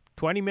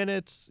 20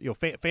 minutes.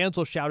 Fans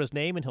will shout his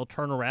name, and he'll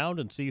turn around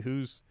and see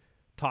who's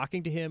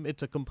talking to him.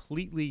 It's a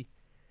completely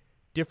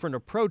different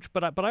approach,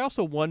 but I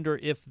also wonder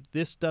if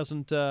this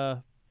doesn't.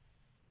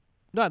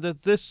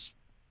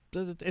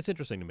 It's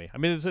interesting to me. I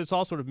mean, it's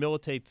all sort of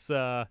militates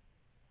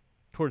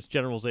towards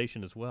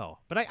generalization as well.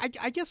 But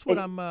I guess what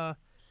I'm.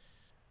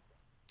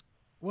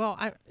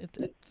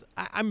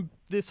 I'm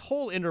this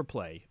whole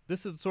interplay.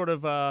 This is sort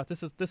of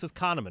this is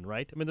Kahneman,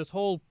 right? I mean, this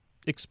whole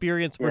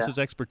experience versus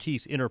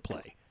expertise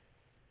interplay.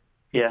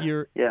 If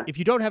you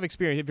don't have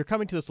experience, if you're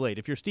coming to this late,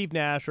 if you're Steve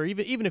Nash, or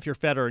even if you're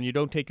Federer and you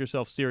don't take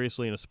yourself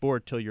seriously in a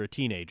sport till you're a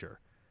teenager,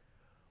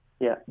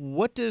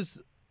 what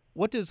does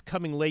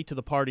coming late to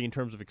the party in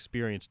terms of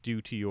experience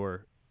do to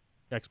your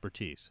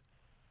expertise?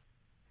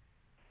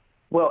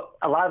 Well,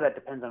 a lot of that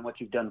depends on what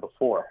you've done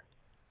before.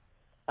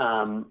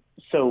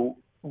 So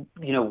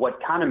what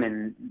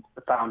Kahneman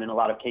found in a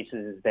lot of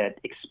cases is that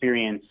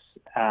experience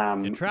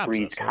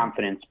breeds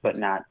confidence, but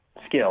not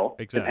skill,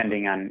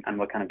 depending on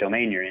what kind of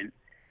domain you're in.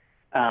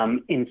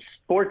 In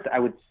sports, I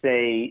would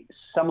say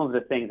some of the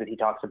things that he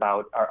talks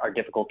about are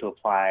difficult to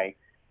apply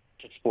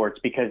to sports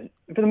because,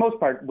 for the most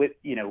part, with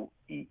I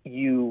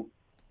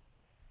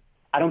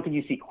don't think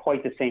you see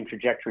quite the same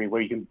trajectory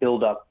where you can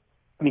build up.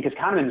 I mean, because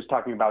Kahneman was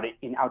talking about it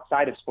in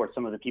outside of sports,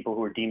 some of the people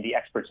who are deemed the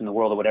experts in the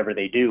world at whatever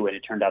they do, and it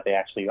turned out they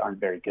actually aren't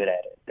very good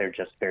at it. They're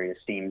just very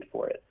esteemed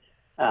for it.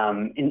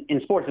 In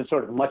sports, it's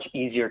sort of much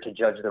easier to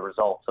judge the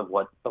results of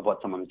what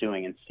someone's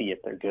doing and see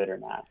if they're good or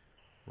not.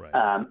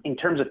 Right. In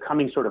terms of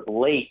coming sort of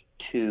late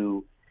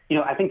to,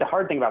 I think the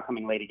hard thing about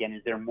coming late again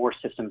is there are more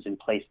systems in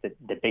place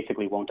that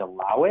basically won't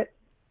allow it.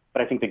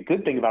 But I think the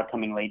good thing about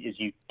coming late is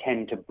you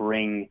tend to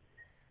bring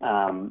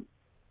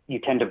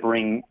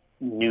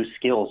new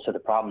skills to the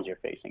problems you're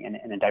facing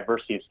and a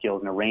diversity of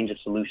skills and a range of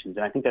solutions.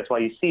 And I think that's why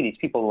you see these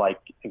people like,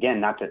 again,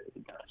 not to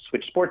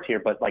switch sports here,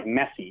 but like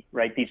Messi,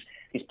 right? These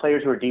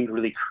players who are deemed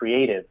really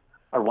creative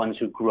are ones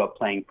who grew up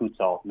playing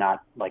futsal,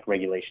 not like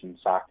regulation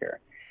soccer.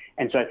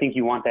 And so I think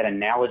you want that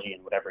analogy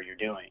in whatever you're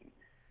doing,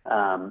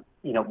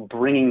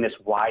 bringing this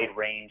wide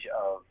range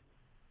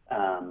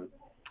of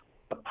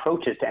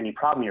approaches to any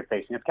problem you're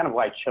facing. That's kind of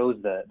why I chose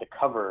the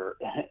cover.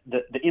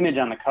 The image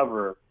on the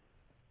cover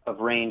of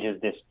Range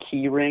is this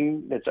key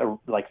ring that's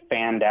like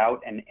fanned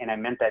out, and I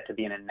meant that to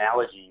be an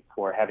analogy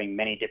for having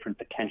many different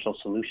potential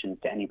solutions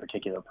to any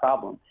particular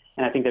problem.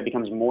 And I think that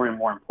becomes more and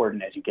more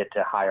important as you get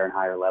to higher and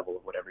higher level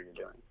of whatever you're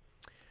doing.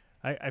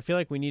 I feel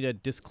like we need a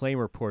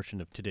disclaimer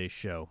portion of today's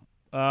show.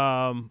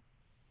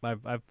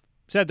 I've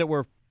said that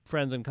we're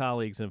friends and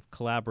colleagues and have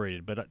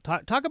collaborated. But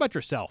talk about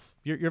yourself.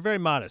 You're very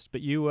modest,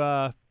 but you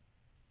have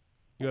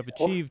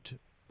achieved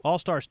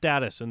all-star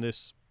status in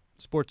this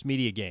sports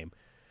media game.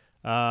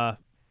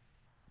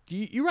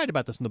 You write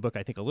about this in the book,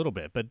 I think, a little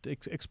bit, but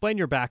explain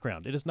your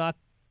background. It is not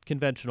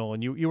conventional,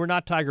 and you were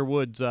not Tiger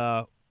Woods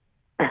at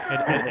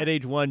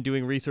age 1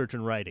 doing research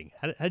and writing.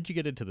 How did you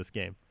get into this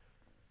game?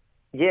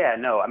 Yeah,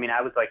 no, I mean,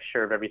 I was like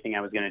sure of everything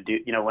I was going to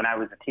do. You know, when I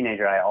was a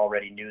teenager, I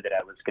already knew that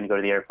I was going to go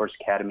to the Air Force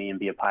Academy and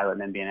be a pilot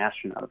and then be an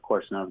astronaut. Of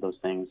course, none of those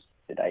things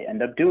did I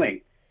end up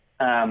doing.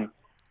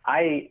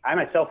 I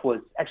myself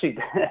was actually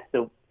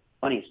so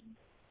funny,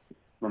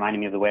 reminding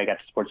me of the way I got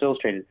to Sports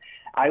Illustrated.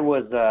 I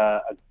was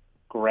a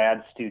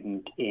grad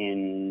student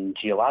in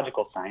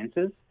geological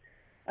sciences.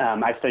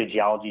 I studied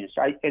geology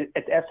and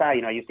at SI.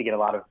 You know, I used to get a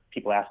lot of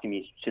people asking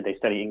me, should they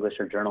study English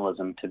or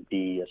journalism to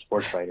be a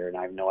sports writer, and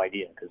I have no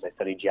idea because I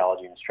studied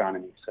geology and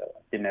astronomy, so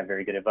I didn't have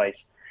very good advice.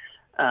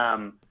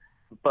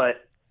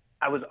 But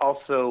I was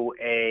also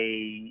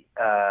a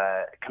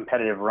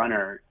competitive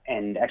runner,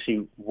 and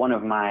actually one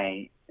of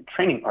my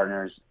training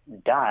partners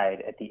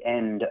died at the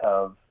end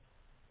of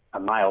a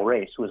mile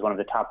race, who was one of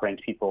the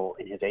top-ranked people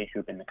in his age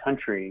group in the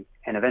country.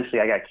 And eventually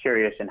I got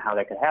curious in how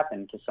that could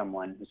happen to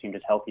someone who seemed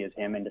as healthy as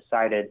him and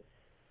decided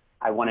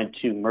I wanted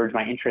to merge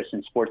my interest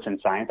in sports and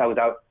science. I was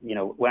out, you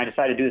know, when I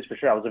decided to do this for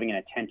sure, I was living in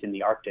a tent in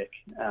the Arctic,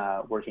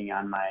 working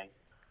on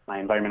my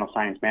environmental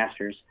science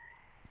master's,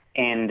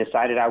 and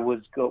decided I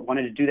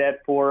wanted to do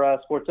that for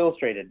Sports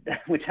Illustrated,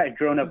 which I'd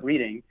grown up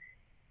reading.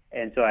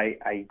 And so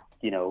I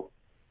you know,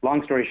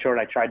 long story short,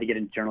 I tried to get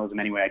into journalism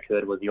any way I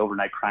could, was the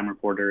overnight crime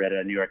reporter at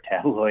a New York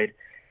tabloid,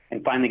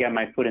 and finally got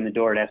my foot in the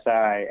door at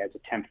SI as a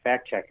temp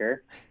fact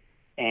checker.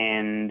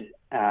 And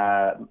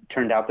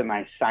turned out that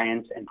my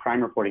science and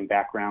crime reporting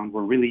background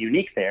were really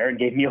unique there and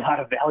gave me a lot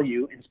of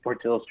value in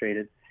Sports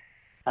Illustrated.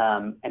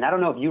 And I don't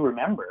know if you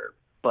remember,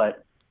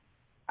 but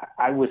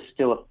I was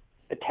still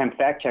a temp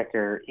fact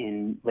checker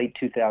in late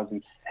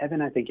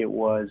 2007, I think it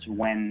was,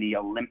 when the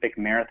Olympic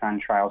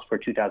marathon trials for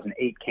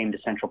 2008 came to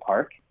Central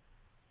Park.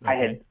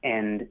 Okay.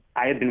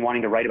 I had been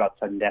wanting to write about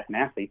sudden death in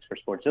athletes for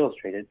Sports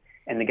Illustrated,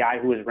 and the guy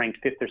who was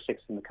ranked 5th or 6th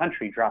in the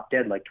country dropped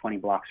dead like 20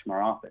 blocks from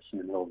our office in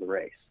the middle of the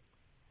race.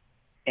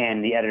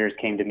 And the editors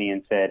came to me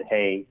and said,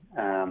 hey,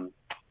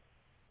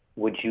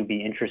 would you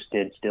be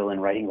interested still in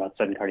writing about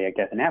sudden cardiac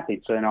death in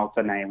athletes? So then all of a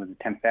sudden I was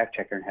a temp fact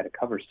checker and had a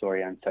cover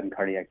story on sudden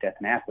cardiac death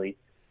in athletes,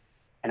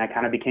 and I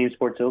kind of became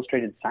Sports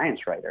Illustrated science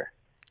writer.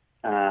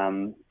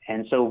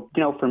 And so,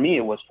 you know, for me,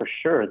 it was for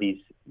sure these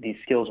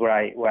skills where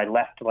I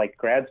left like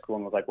grad school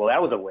and was like, well,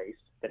 that was a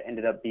waste, that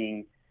ended up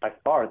being by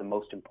far the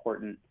most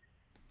important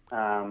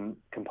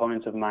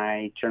components of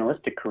my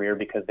journalistic career,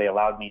 because they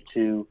allowed me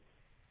to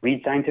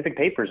read scientific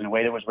papers in a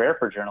way that was rare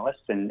for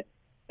journalists. And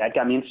that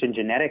got me interested in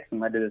genetics and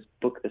led to this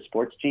book, The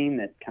Sports Gene,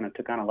 that kind of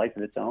took on a life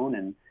of its own.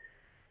 And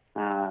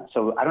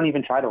so I don't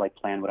even try to like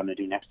plan what I'm going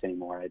to do next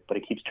anymore, but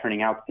it keeps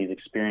turning out that these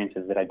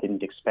experiences that I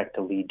didn't expect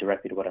to lead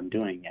directly to what I'm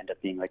doing end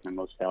up being like my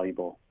most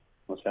valuable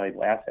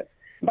asset.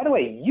 And by the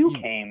way, you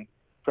came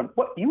from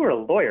you were a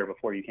lawyer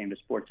before you came to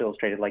Sports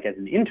Illustrated, like as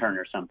an intern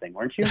or something,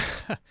 weren't you?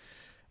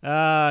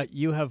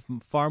 You have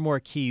far more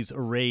keys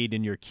arrayed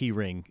in your key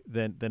ring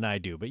than I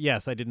do. But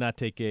yes, I did not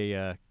take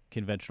a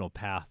conventional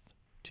path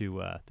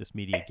to this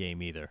media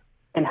game either.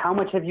 And how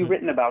much have you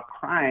written about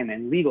crime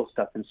and legal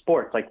stuff in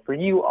sports? Like for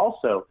you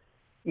also,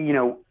 you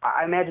know,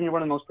 I imagine you're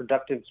one of the most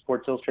productive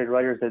Sports Illustrated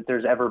writers that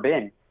there's ever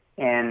been.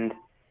 And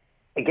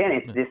again,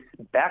 it's this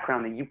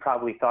background that you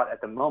probably thought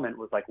at the moment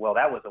was like, well,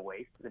 that was a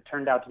waste. It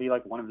turned out to be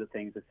like one of the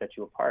things that set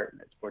you apart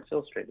at Sports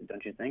Illustrated,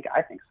 don't you think?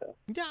 I think so.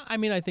 Yeah, I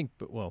mean, I think,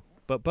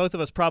 but both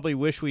of us probably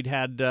wish we'd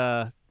had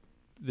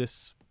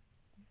this,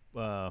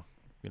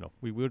 you know,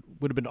 we would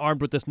have been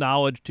armed with this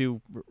knowledge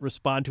to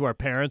respond to our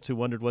parents who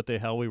wondered what the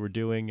hell we were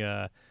doing,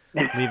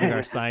 leaving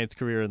our science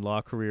career and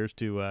law careers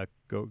to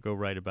go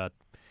write about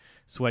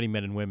sweaty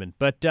men and women.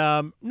 But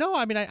no,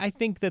 I mean, I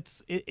think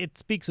it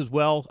speaks as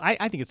well.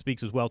 I think it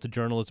speaks as well to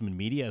journalism and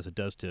media as it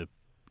does to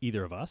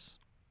either of us,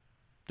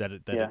 that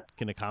it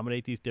can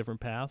accommodate these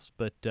different paths.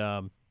 But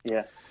all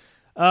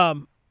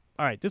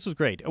right, this was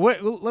great.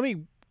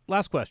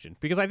 Last question,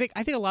 because I think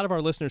a lot of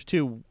our listeners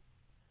too,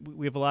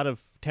 we have a lot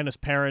of tennis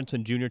parents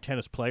and junior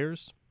tennis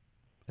players.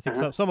 I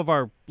think some of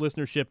our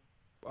listenership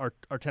are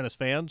tennis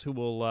fans who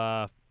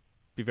will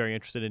be very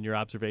interested in your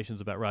observations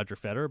about Roger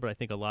Federer. But I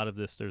think a lot of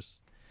this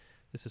is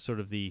sort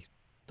of the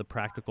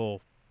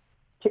practical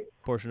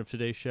portion of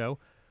today's show.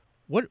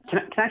 What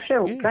can I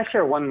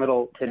share one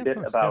little tidbit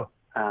about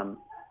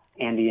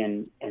Andy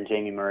and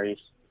Jamie Murray's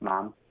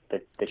mom?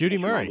 That Judy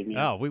Murray.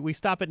 Oh, we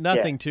stop at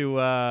nothing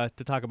to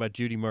talk about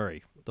Judy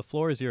Murray. The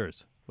floor is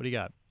yours. What do you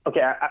got? Okay,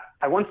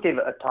 I once gave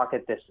a talk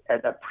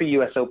at a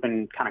pre-US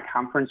Open kind of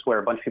conference where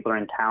a bunch of people are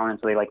in town, and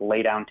so they like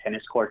lay down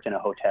tennis courts in a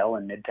hotel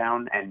in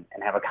Midtown and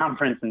have a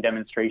conference and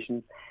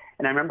demonstrations.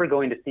 And I remember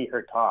going to see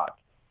her talk,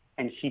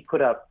 and she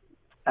put up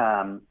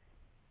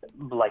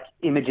like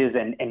images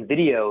and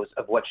videos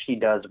of what she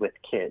does with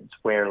kids,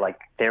 where like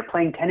they're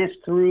playing tennis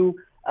through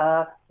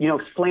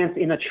slants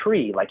in a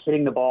tree, like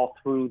hitting the ball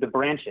through the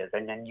branches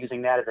and then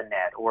using that as a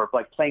net, or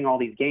like playing all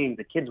these games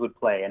that kids would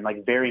play and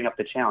like varying up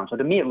the challenge. So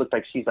to me, it looked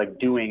like she's like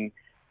doing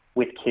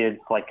with kids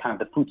like kind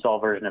of the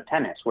futsal version of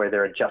tennis, where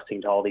they're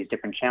adjusting to all these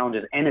different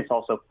challenges, and it's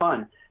also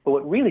fun. But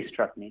what really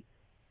struck me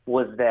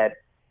was that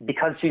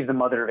because she's the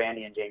mother of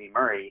Andy and Jamie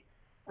Murray,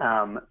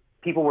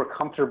 people were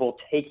comfortable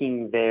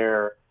taking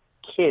their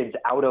kids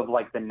out of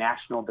like the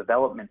national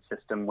development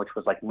system, which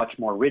was like much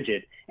more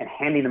rigid, and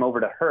handing them over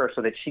to her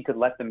so that she could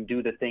let them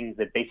do the things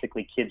that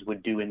basically kids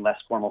would do in less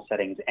formal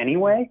settings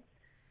anyway,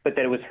 but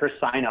that it was her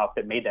sign off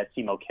that made that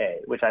seem okay,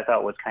 which I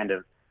thought was kind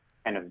of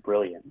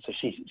brilliant. So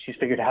she's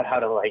figured out how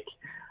to like,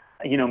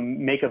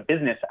 make a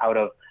business out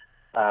of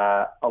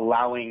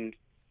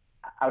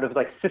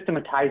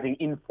systematizing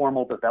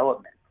informal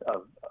development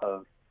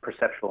of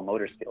perceptual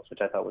motor skills,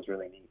 which I thought was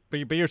really neat.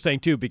 But you're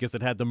saying too, because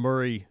it had the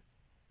Murray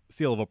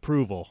seal of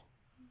approval.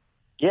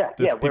 Yeah.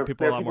 Where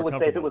people would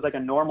say if it was like a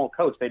normal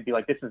coach, they'd be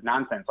like, "This is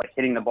nonsense," like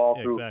hitting the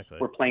ball through. Exactly.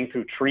 We're playing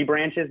through tree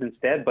branches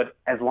instead. But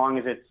as long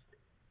as it's,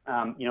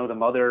 the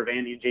mother of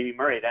Andy and Jamie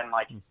Murray, then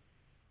like,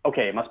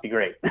 okay, it must be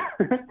great.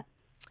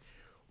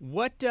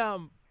 What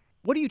do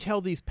you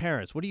tell these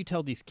parents? What do you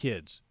tell these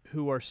kids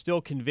who are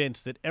still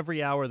convinced that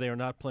every hour they are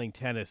not playing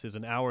tennis is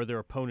an hour their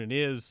opponent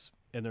is,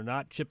 and they're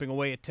not chipping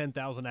away at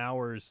 10,000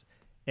 hours,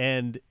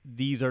 and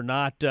these are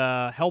not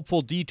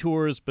helpful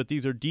detours, but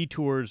these are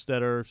detours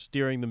that are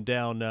steering them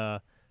down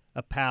a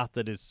path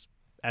that is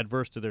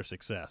adverse to their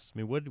success? I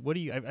mean, what do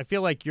you? I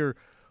feel like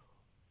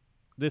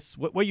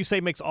what you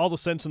say makes all the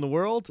sense in the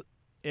world,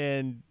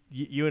 and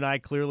you and I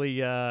clearly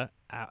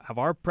have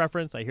our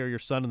preference. I hear your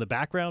son in the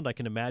background. I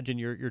can imagine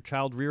your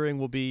child rearing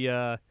will be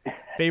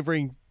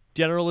favoring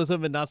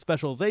generalism and not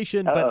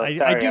specialization. But I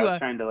was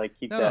trying to like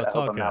keep that. I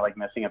hope I'm not like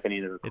messing up any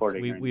of the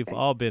recording. We've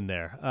all been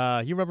there.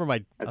 You remember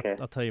my? Okay.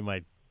 I'll tell you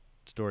my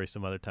story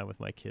some other time with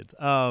my kids.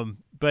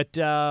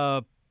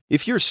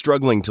 If you're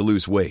struggling to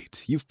lose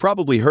weight, you've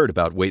probably heard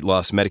about weight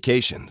loss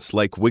medications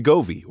like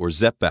Wegovy or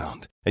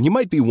Zepbound, and you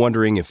might be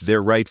wondering if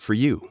they're right for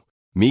you.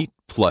 Meet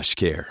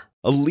PlushCare,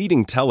 a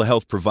leading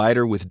telehealth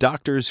provider with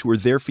doctors who are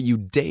there for you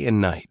day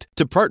and night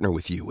to partner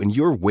with you in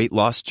your weight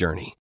loss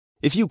journey.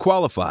 If you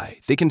qualify,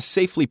 they can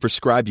safely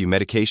prescribe you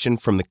medication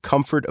from the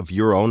comfort of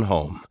your own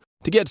home.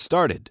 To get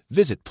started,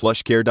 visit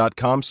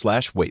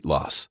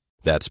plushcare.com/weightloss.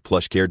 That's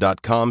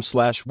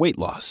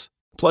plushcare.com/weightloss.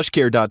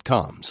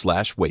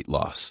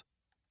 plushcare.com/weightloss.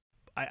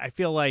 I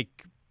feel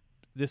like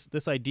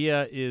this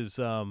idea is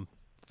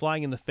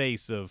flying in the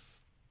face of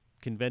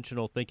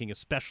conventional thinking,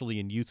 especially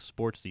in youth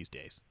sports these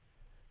days.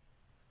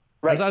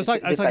 Right. I was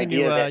talking to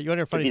you. You want to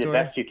hear a funny story? To be the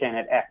best you can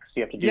at X,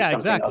 you have to do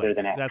something other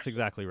than X. That's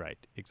exactly right.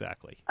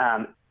 Exactly.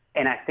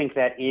 And I think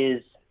that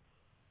is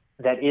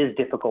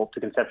difficult to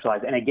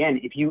conceptualize. And again,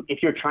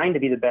 if you're trying to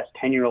be the best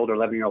 10-year-old or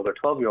 11-year-old or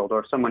 12-year-old, or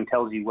if someone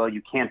tells you, well,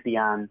 you can't be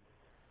on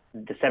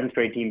the 7th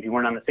grade team if you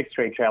weren't on the 6th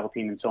grade travel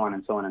team, and so on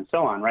and so on and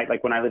so on, right?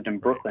 Like when I lived in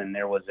Brooklyn,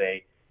 there was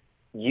a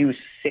U6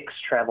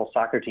 travel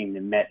soccer team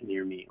that met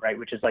near me, right?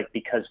 Which is like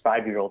because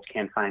 5-year-olds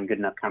can't find good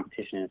enough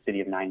competition in a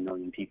city of 9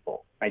 million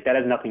people, right? That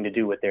has nothing to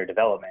do with their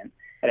development.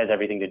 It has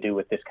everything to do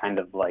with this kind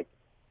of like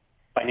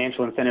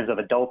financial incentives of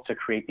adults to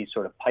create these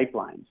sort of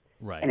pipelines.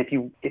 Right. And if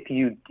you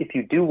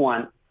do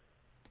want,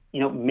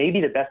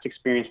 maybe the best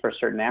experience for a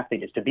certain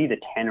athlete is to be the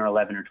 10 or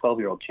 11 or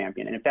 12-year-old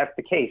champion. And if that's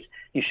the case,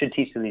 you should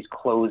teach them these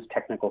closed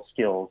technical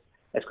skills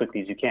as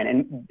quickly as you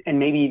can. And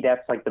maybe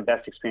that's like the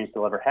best experience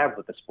they'll ever have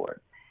with the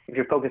sport. If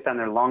you're focused on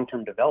their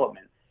long-term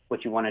development,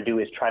 what you want to do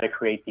is try to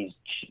create these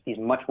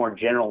much more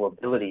general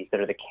abilities that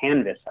are the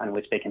canvas on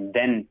which they can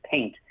then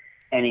paint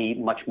any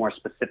much more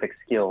specific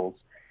skills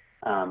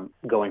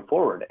going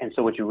forward. And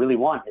so what you really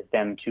want is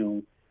them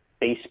to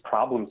face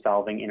problem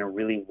solving in a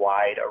really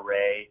wide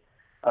array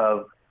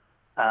of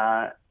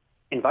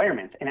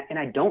environments. And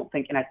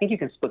I think you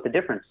can split the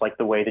difference like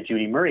the way that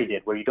Judy Murray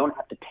did, where you don't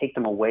have to take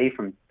them away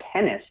from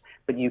tennis,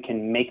 but you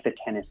can make the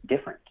tennis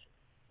different.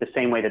 The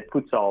same way that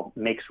futsal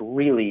makes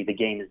really the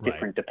game is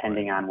different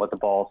depending on what the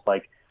ball's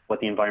like,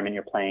 what the environment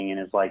you're playing in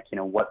is like,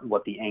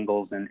 what the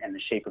angles and the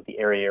shape of the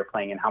area you're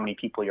playing in, how many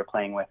people you're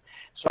playing with.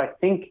 So I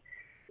think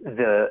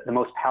the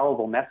most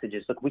palatable message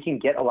is, look, we can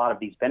get a lot of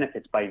these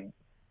benefits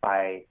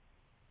by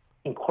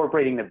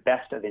incorporating the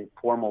best of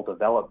informal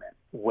development,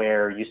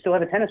 where you still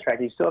have a tennis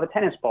racket, you still have a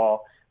tennis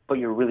ball, but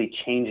you're really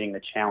changing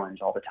the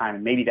challenge all the time.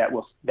 And maybe that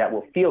will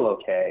feel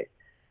okay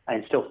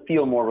and still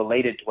feel more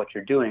related to what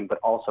you're doing, but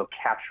also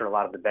capture a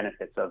lot of the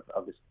benefits of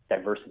this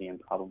diversity in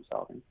problem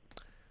solving.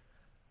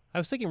 I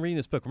was thinking reading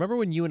this book. Remember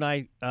when you and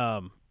I,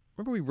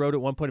 remember we wrote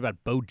at one point about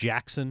Bo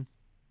Jackson?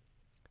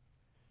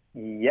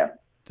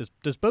 Yep.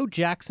 Does Bo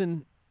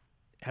Jackson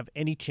have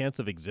any chance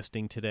of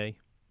existing today?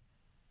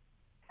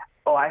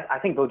 Oh, I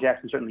think Bo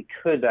Jackson certainly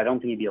could, but I don't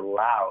think he'd be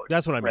allowed.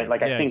 That's what I mean. Right?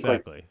 Like, yeah, I think,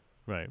 exactly.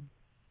 Right.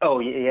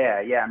 Oh,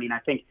 yeah. I mean, I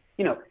think,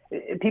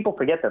 people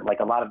forget that, like,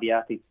 a lot of the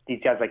athletes,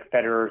 these guys like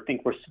Federer,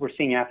 think we're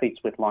seeing athletes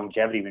with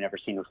longevity we've never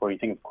seen before. You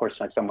think, of course,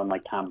 like someone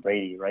like Tom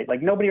Brady, right?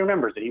 Like, nobody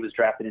remembers that he was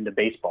drafted into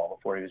baseball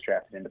before he was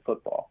drafted into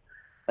football.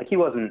 Like, he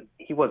wasn't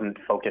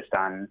focused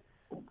on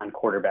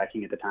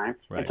quarterbacking at the time.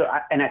 Right.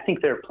 And I think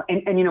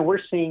we're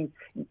seeing,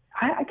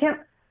 I can't,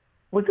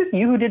 was this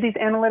you who did these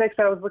analytics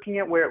that I was looking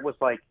at where it was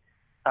like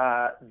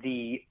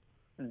the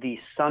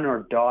son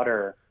or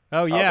daughter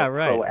of a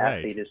pro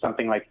athlete is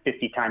something like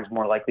 50 times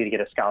more likely to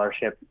get a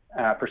scholarship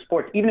for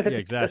sports, even if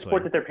it's a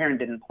sport that their parent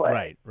didn't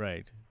play.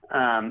 Right.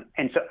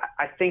 And so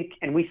I think,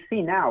 and we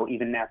see now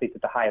even athletes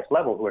at the highest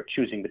level who are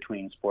choosing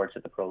between sports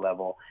at the pro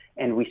level.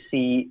 And we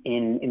see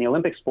in the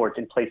Olympic sports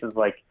in places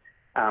like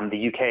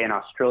the UK and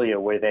Australia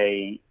where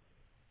they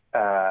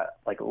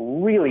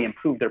really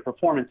improve their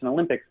performance in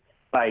Olympics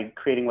by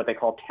creating what they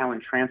call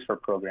talent transfer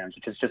programs,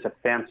 which is just a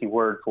fancy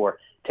word for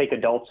take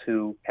adults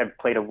who have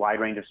played a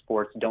wide range of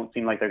sports, don't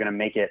seem like they're going to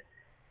make it,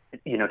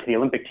 to the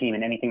Olympic team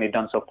in anything they've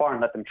done so far,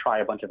 and let them try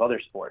a bunch of other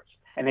sports.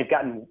 And they've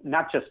gotten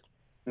not just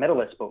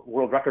medalists, but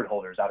world record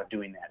holders out of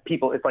doing that.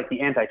 People, it's like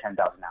the anti-10,000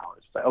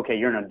 hours. Like, okay,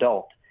 you're an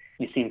adult.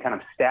 You seem kind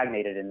of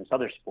stagnated in this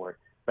other sport.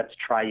 Let's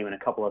try you in a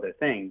couple other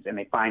things. And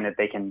they find that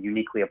they can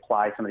uniquely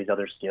apply some of these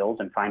other skills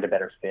and find a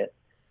better fit.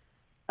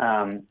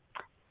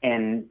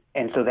 And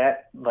so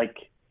that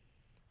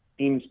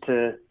seems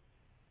to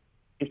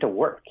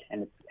work,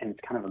 and it's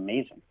kind of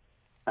amazing.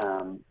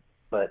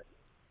 But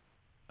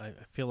I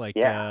feel like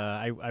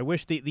I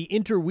wish the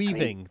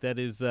interweaving that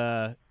is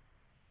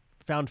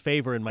found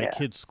favor in my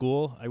kids'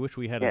 school. I wish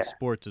we had in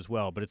sports as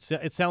well. But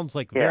it sounds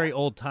like very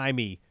old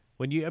timey.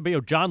 When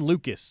John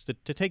Lucas,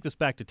 to take this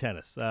back to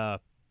tennis,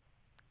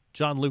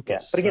 John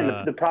Lucas. But again,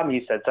 the problem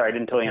you said, sorry, I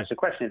didn't totally answer the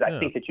question, is I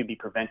think that you'd be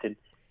prevented.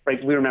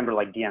 Right, we remember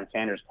Deion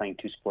Sanders playing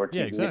two sports,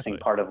 missing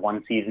part of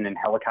one season and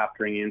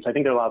helicoptering in. So I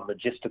think there are a lot of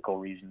logistical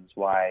reasons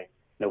why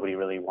nobody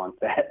really wants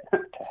that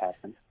to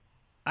happen.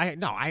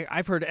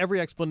 I've heard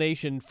every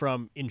explanation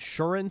from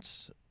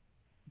insurance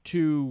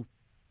to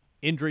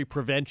injury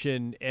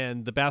prevention,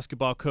 and the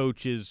basketball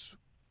coach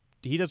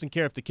he doesn't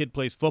care if the kid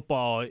plays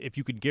football if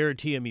you could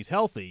guarantee him he's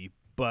healthy,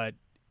 but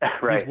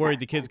he's worried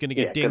the kid's going to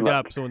get dinged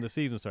up. So when the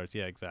season starts,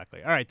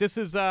 exactly. All right, this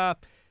is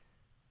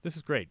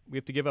great. We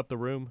have to give up the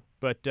room,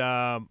 but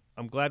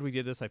I'm glad we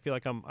did this. I feel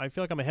like I'm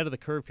ahead of the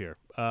curve here.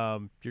 You're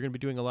going to be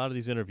doing a lot of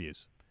these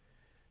interviews.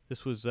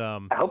 This was. I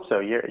hope so.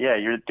 You're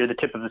the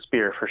tip of the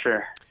spear for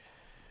sure.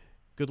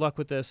 Good luck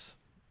with this.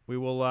 We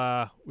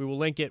will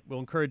link it. We'll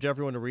encourage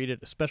everyone to read it.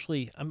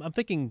 Especially, I'm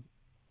thinking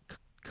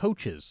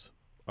coaches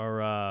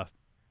are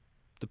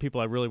the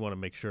people I really want to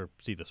make sure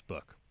see this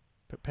book.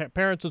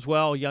 Parents as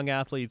well, young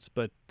athletes,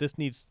 but this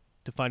needs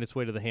to find its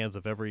way to the hands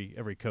of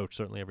every coach,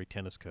 certainly every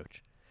tennis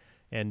coach.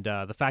 And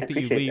the fact that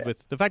you lead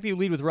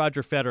with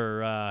Roger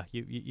Federer,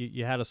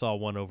 you had us all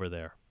won over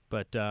there.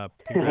 But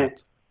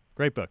congrats,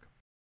 great book.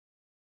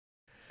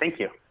 Thank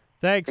you.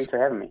 Thanks for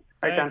having me.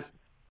 All right, John.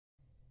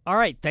 All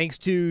right, thanks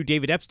to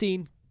David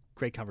Epstein.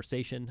 Great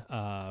conversation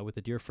with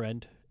a dear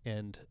friend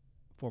and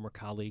former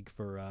colleague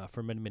for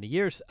many, many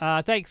years.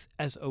 Thanks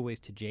as always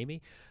to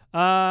Jamie.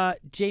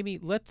 Jamie,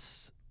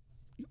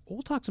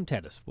 we'll talk some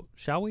tennis,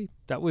 shall we?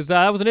 That was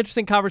an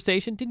interesting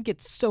conversation. Didn't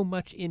get so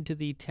much into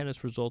the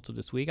tennis results of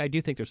this week. I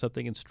do think there's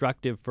something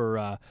instructive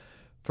for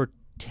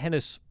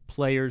tennis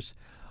players.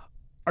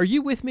 Are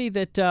you with me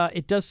that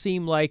it does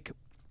seem like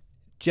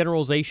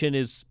generalization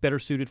is better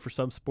suited for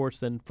some sports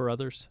than for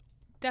others?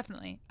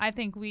 Definitely. I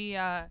think we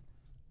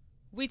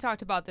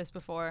talked about this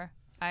before.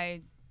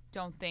 I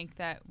don't think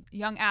that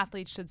young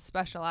athletes should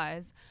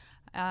specialize,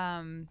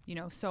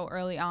 so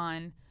early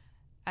on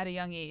at a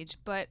young age.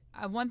 But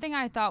one thing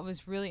I thought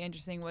was really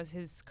interesting was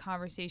his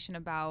conversation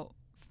about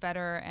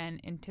Federer and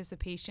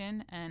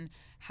anticipation, and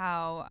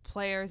how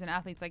players and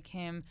athletes like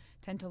him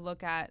tend to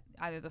look at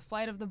either the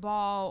flight of the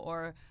ball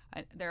or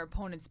their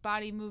opponent's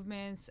body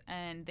movements,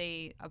 and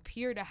they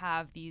appear to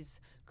have these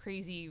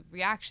crazy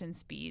reaction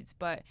speeds.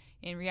 But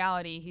in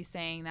reality, he's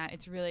saying that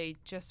it's really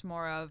just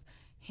more of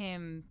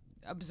him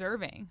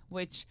observing,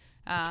 which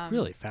it's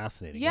really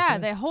fascinating. Yeah,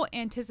 isn't it? The whole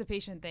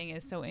anticipation thing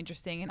is so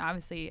interesting, and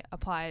obviously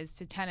applies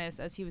to tennis,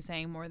 as he was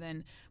saying, more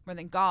than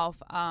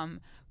golf.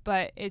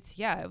 But it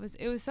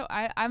was so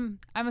I'm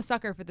a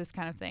sucker for this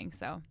kind of thing,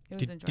 so it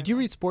was enjoyable. Did you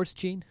read Sports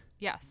Gene?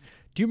 Yes.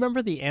 Do you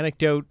remember the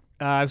anecdote?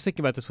 I was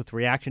thinking about this with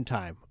reaction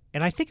time,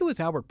 and I think it was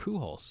Albert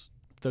Pujols,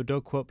 though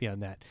don't quote me on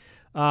that.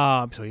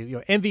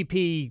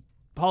 MVP,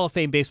 Hall of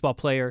Fame baseball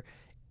player,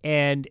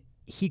 and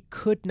he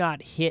could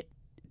not hit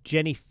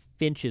Jenny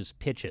Finch's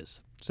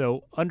pitches.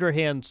 So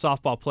underhand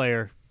softball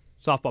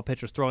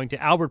pitchers throwing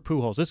to Albert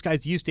Pujols. This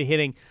guy's used to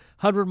hitting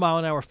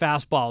 100-mile-an-hour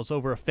fastballs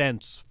over a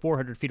fence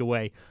 400 feet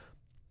away.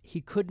 He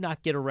could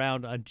not get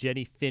around on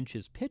Jenny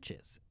Finch's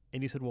pitches.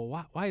 And he said,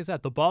 well, why is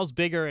that? The ball's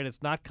bigger and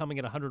it's not coming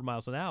at 100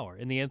 miles an hour.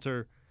 And the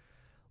answer,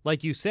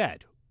 like you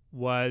said,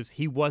 was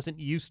he wasn't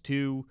used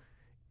to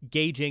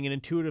gauging and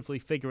intuitively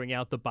figuring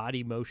out the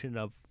body motion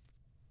of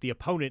the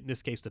opponent, in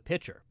this case the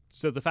pitcher.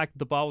 So the fact that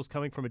the ball was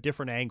coming from a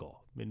different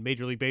angle. In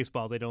Major League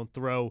Baseball, they don't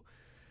throw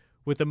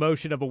with the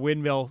motion of a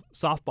windmill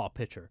softball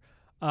pitcher,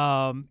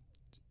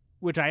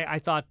 which I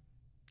thought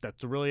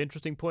that's a really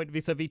interesting point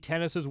vis-a-vis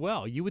tennis as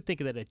well. You would think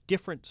that a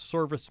different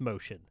service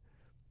motion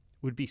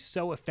would be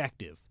so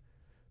effective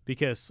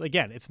Because,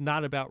 again, it's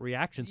not about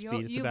reaction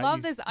speed. You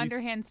love this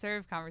underhand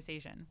serve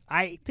conversation.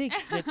 I think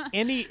that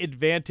any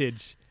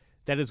advantage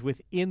that is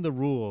within the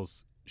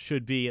rules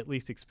should be at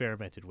least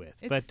experimented with.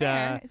 It's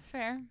fair. It's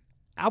fair.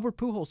 Albert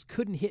Pujols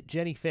couldn't hit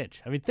Jenny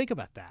Finch. I mean, think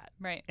about that.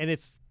 Right. And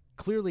it's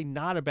clearly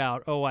not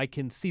about, I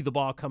can see the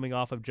ball coming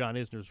off of John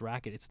Isner's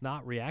racket. It's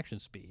not reaction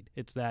speed.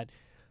 It's that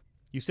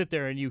you sit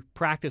there and you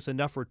practice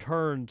enough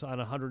returns on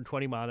a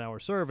 120-mile-an-hour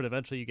serve, and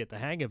eventually you get the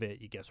hang of it.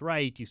 You guess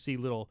right. You see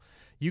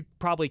you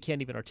probably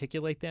can't even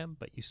articulate them,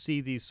 but you see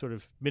these sort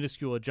of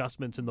minuscule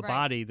adjustments in the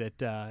body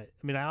that,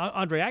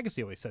 Andre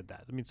Agassi always said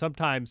that. I mean,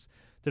 sometimes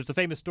there's the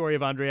famous story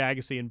of Andre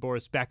Agassi and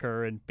Boris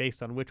Becker, and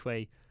based on which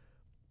way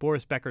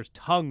Boris Becker's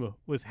tongue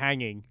was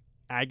hanging,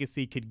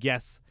 Agassi could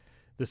guess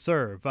the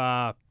serve.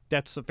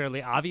 That's a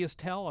fairly obvious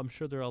tell. I'm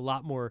sure there are a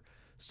lot more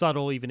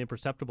subtle, even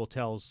imperceptible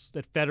tells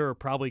that Federer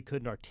probably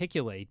couldn't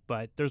articulate,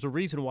 but there's a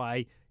reason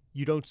why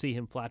you don't see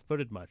him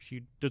flat-footed much.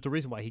 There's a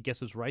reason why he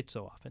guesses right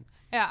so often.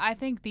 Yeah, I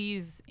think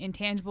these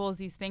intangibles,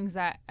 these things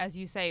that, as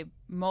you say,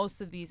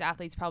 most of these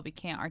athletes probably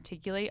can't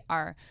articulate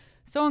are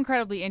so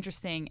incredibly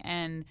interesting,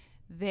 and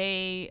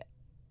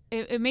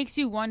it makes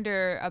you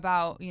wonder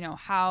about,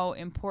 how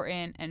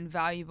important and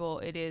valuable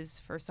it is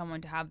for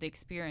someone to have the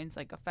experience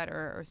like a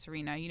Federer or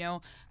Serena,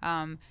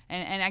 and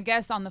I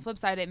guess on the flip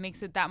side, it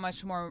makes it that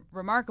much more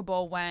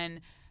remarkable when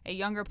a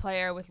younger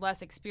player with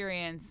less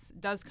experience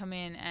does come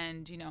in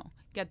and,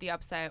 get the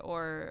upset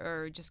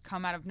or just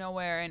come out of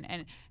nowhere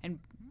and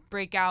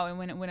break out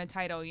and win a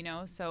title,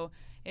 so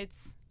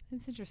it's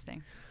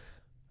interesting.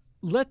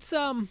 Let's,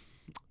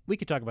 we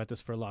could talk about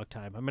this for a long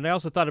time. I mean, I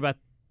also thought about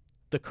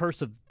the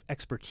curse of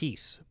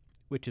expertise,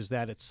 which is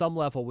that at some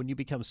level, when you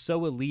become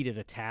so elite at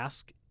a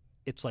task,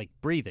 it's like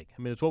breathing.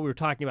 I mean, it's what we were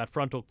talking about,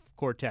 frontal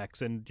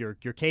cortex and your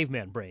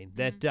caveman brain,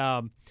 that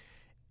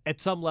at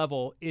some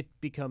level, it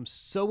becomes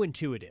so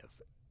intuitive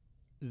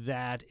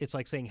that it's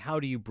like saying,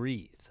 how do you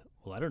breathe?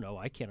 Well, I don't know.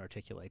 I can't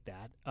articulate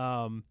that.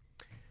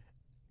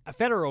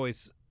 Federer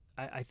always,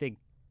 I think,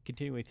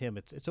 continuing with him,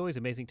 it's always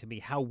amazing to me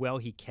how well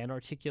he can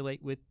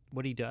articulate with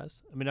what he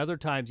does. I mean, other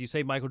times you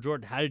say, Michael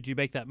Jordan, how did you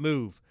make that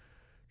move?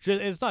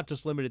 It's not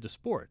just limited to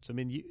sports. I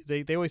mean,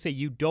 they always say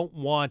you don't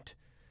want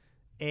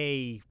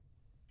a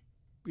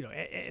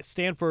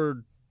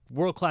Stanford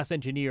world-class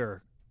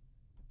engineer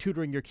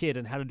tutoring your kid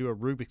on how to do a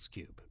Rubik's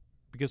Cube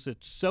because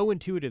it's so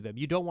intuitive.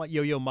 You don't want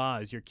Yo-Yo Ma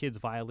as your kid's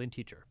violin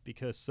teacher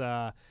because,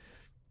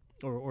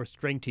 or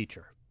string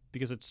teacher,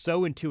 because it's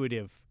so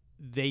intuitive.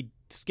 They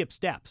skip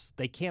steps.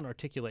 They can't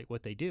articulate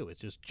what they do.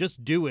 It's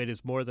just do it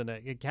is more than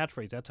a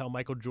catchphrase. That's how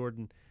Michael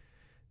Jordan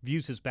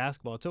views his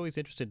basketball. It's always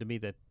interesting to me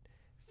that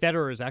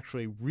Federer is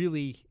actually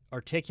really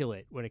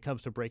articulate when it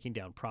comes to breaking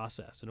down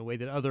process in a way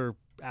that other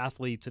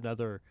athletes and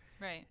other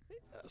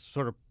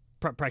sort of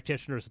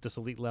practitioners at this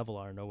elite level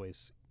aren't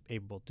always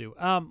able to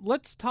do.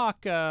 Let's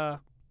talk.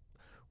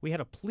 We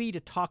had a plea to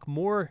talk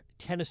more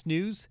tennis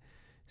news.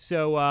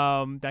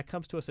 So that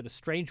comes to us at a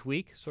strange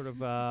week, sort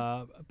of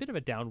a bit of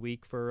a down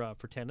week for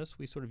tennis.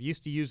 We sort of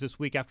used to use this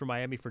week after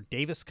Miami for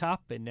Davis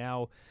Cup, and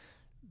now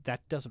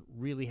that doesn't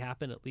really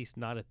happen, at least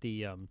not at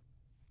the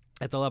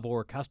level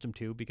we're accustomed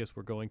to, because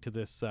we're going to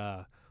this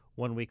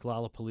 1 week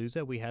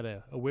Lollapalooza. We had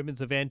a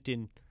women's event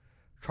in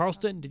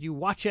Charleston. Did you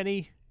watch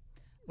any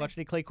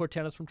clay court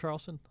tennis from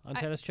Charleston on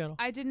Tennis Channel?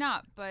 I did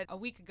not, but a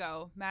week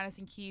ago,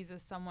 Madison Keys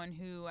is someone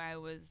who I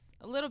was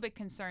a little bit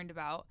concerned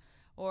about,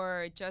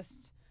 or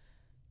just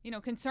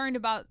concerned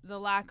about the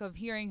lack of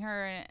hearing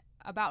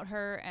about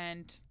her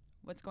and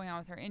what's going on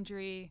with her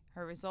injury,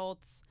 her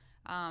results.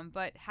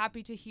 But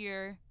happy to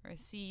hear or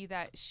see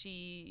that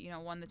she,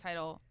 won the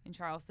title in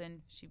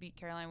Charleston. She beat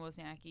Caroline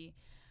Wozniacki.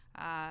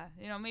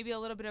 Maybe a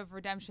little bit of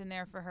redemption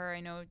there for her. I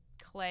know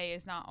clay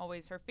is not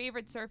always her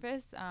favorite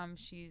surface.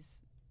 She's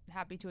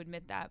happy to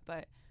admit that,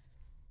 but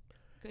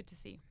good to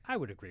see. I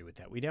would agree with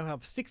that. We now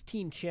have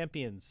 16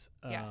 champions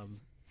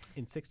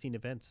in 16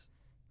 events.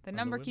 The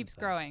number keeps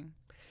growing.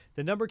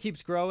 The number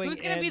keeps growing.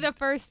 Who's going to be the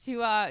first to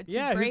break who's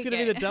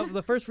going to be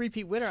the first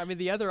repeat winner? I mean,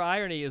 the other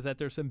irony is that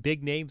there's some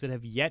big names that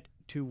have yet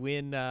to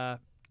win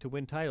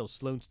titles.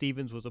 Sloane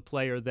Stephens was a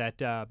player that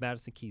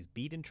Madison Keys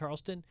beat in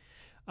Charleston.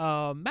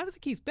 Madison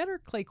Keys, better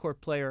clay court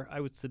player,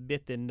 I would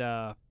submit,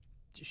 than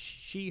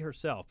she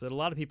herself, that a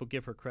lot of people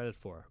give her credit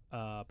for.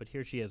 But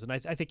here she is, and I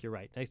think you're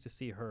right. Nice to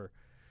see her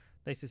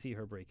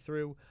break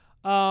through.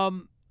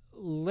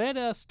 Let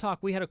us talk.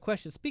 We had a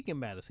question. Speaking of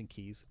Madison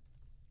Keys,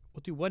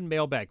 we'll do one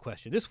mailbag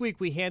question. This week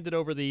we handed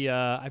over the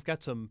I've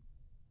got some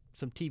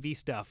TV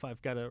stuff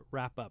I've got to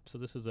wrap up. So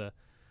this is a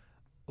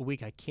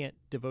week I can't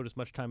devote as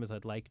much time as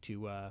I'd like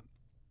to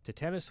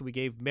tennis. So we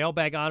gave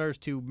mailbag honors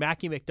to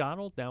Mackie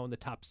McDonald, now in the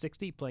top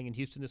 60, playing in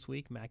Houston this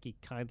week. Mackie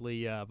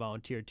kindly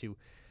volunteered to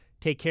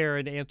take care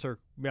and answer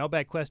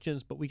mailbag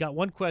questions. But we got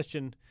one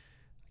question.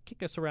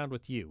 Kick us around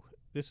with you.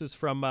 This is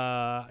from,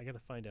 I got to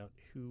find out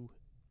who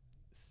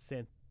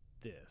sent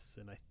this.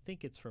 And I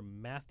think it's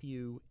from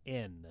Matthew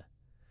N.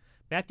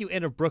 Matthew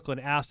N. of Brooklyn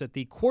asked at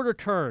the quarter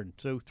turn,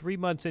 so 3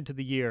 months into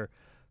the year,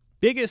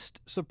 biggest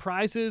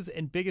surprises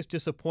and biggest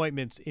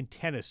disappointments in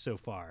tennis so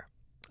far.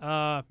 You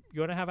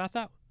want to have at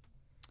that?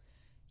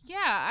 Yeah,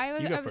 I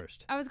was. You go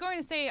first. I was going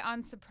to say,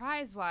 on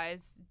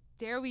surprise-wise,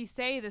 dare we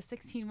say the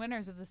 16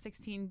 winners of the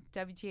 16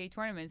 WTA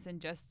tournaments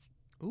and just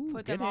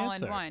put them all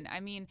in one? I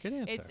mean,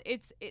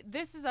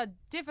 this is a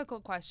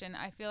difficult question.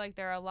 I feel like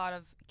there are a lot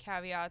of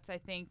caveats. I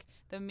think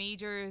the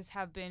majors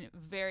have been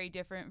very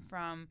different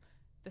from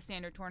the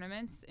standard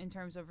tournaments in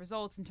terms of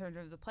results, in terms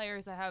of the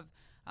players that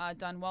have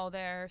done well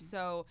there.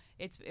 So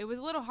it was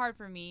a little hard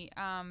for me.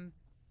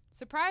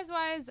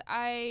 Surprise-wise,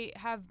 I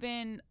have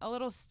been a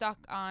little stuck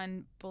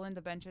on Belinda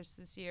Bencic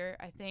this year.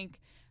 I think,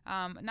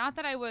 not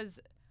that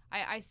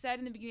I said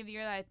in the beginning of the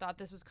year that I thought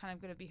this was kind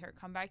of going to be her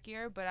comeback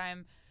year, but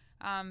I'm,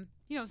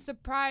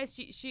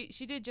 surprised.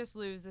 She did just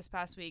lose this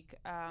past week,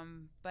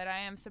 but I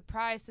am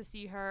surprised to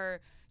see her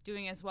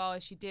doing as well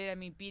as she did. I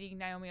mean, beating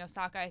Naomi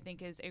Osaka, I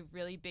think, is a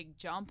really big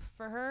jump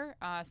for her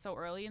so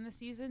early in the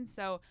season.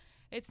 So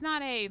it's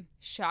not a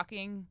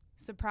shocking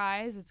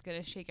surprise. It's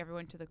going to shake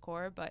everyone to the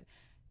core, but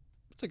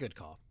it's a good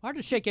call. Hard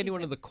to shake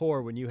anyone to the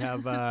core when you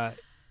have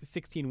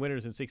 16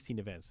 winners in 16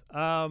 events.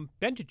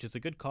 Bencic is a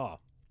good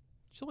call.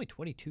 She's only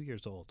 22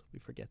 years old. We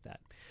forget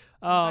that.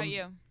 What about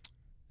you?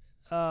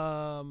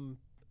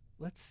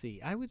 Let's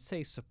see. I would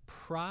say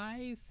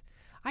surprise.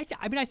 I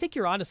mean, I think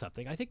you're onto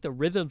something. I think the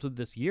rhythms of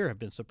this year have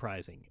been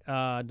surprising.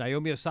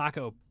 Naomi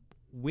Osaka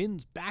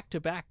wins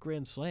back-to-back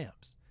Grand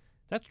Slams.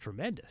 That's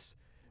tremendous.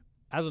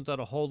 Hasn't done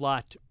a whole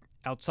lot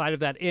outside of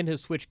that, and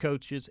has switched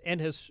coaches, and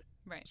has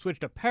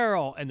switched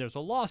apparel, and there's a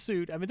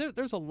lawsuit. I mean,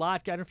 there's a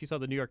lot. I don't know if you saw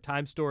the New York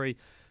Times story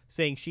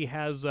saying she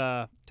has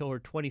till her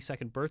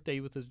 22nd birthday,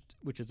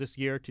 which is this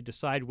year, to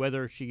decide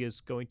whether she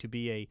is going to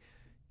be a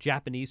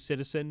Japanese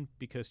citizen,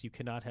 because you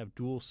cannot have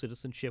dual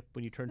citizenship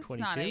when you turn 22.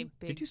 It's not a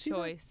big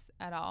choice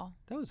at all.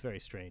 That was very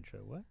strange.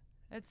 What?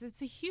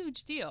 It's a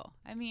huge deal.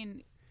 I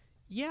mean,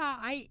 yeah,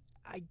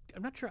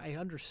 I'm not sure I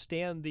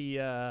understand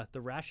the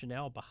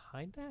rationale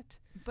behind that.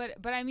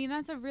 But I mean,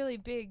 that's a really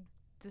big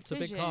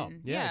decision. It's a big call.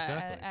 Yeah,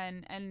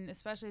 exactly. And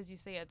especially as you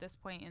say at this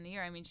point in the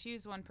year. I mean,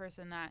 she's one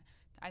person that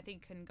I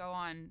think can go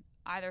on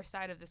either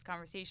side of this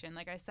conversation.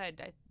 Like I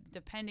said,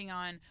 depending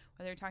on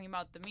whether you're talking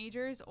about the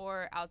majors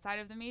or outside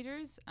of the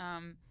majors,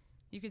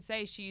 you could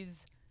say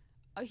she's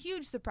a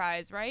huge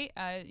surprise, right?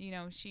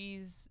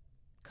 She's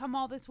come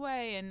all this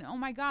way, and oh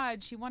my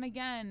God, she won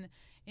again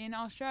in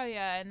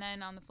Australia. And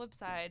then on the flip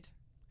side,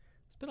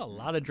 it's been a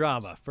lot of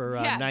drama for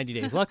 90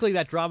 days. Luckily,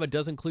 that drama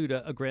does include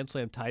a Grand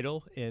Slam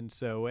title and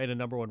a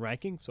number one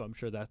ranking, so I'm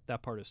sure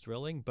that part is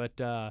thrilling.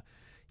 But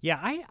yeah,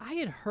 I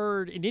had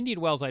heard in Indian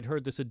Wells, I'd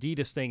heard this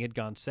Adidas thing had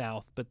gone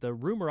south, but the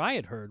rumor I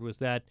had heard was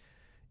that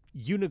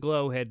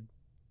Uniqlo had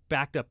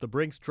backed up the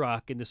Brinks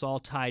truck, and this all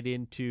tied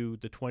into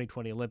the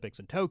 2020 Olympics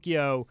in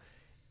Tokyo,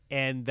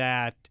 and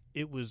that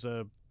it was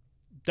a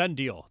done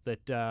deal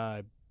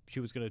that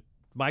she was going to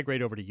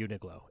migrate over to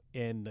Uniqlo.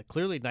 And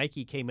clearly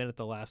Nike came in at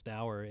the last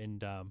hour,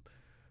 and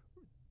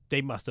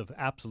they must have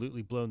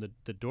absolutely blown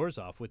the doors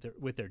off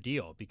with their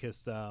deal,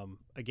 because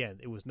again,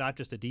 it was not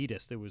just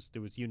Adidas, there was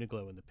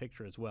Uniqlo in the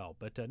picture as well.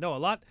 But no, a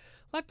lot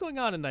going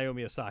on in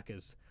Naomi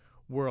Osaka's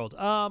world.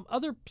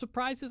 Other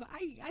surprises,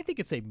 I think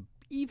it's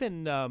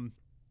even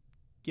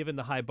given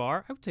the high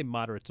bar, I would say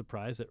moderate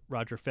surprise that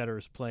Roger Federer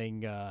is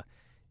playing at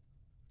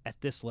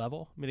this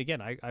level. I mean,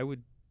 again, I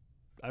would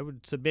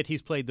submit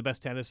he's played the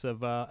best tennis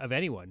of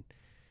anyone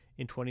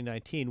in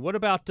 2019. What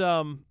about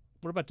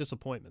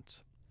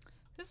disappointments?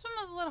 This one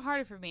was a little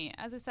harder for me.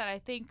 As I said, I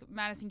think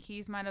Madison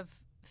Keys might have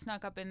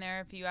snuck up in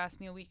there if you asked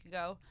me a week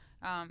ago.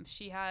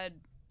 She had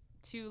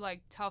two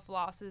tough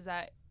losses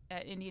at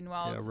Indian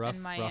Wells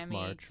and Miami. Rough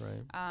March,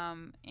 right?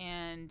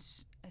 And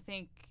I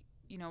think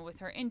with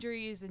her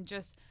injuries and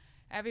just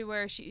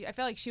everywhere, I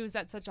felt like she was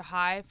at such a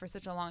high for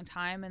such a long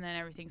time, and then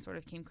everything sort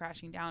of came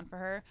crashing down for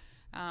her.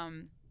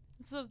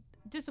 So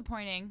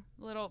disappointing,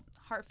 a little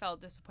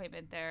heartfelt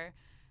disappointment there.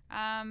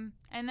 And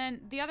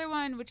then the other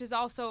one, which is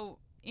also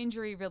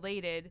injury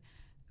related,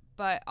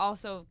 but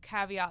also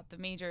caveat the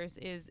majors,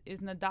 is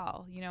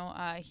Nadal.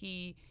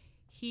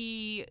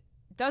 He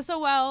does so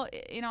well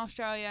in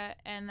Australia,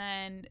 and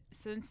then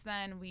since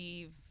then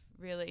we've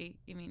really,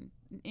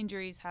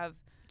 injuries have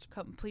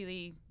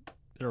completely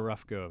been a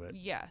rough go of it.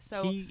 Yeah,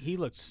 so he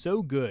looked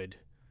so good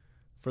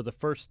for the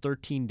first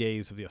 13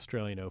 days of the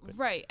Australian Open.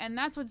 Right, and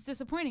that's what's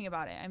disappointing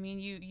about it. I mean,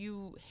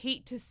 you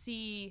hate to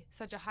see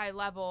such a high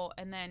level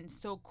and then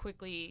so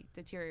quickly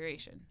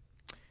deterioration.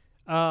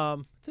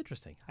 It's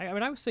interesting.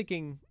 I was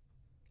thinking,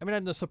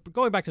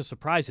 going back to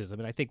surprises,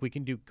 I think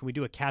can we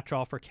do a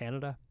catch-all for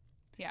Canada?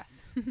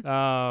 Yes.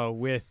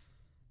 With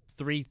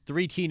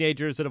three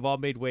teenagers that have all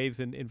made waves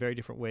in very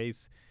different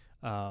ways.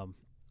 All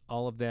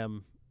of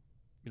them,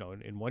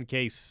 in one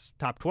case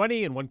top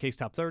 20, in one case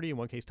top 30, in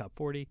one case top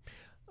 40.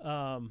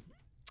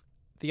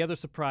 The other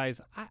surprise,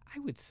 I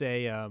would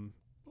say,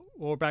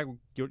 we're back.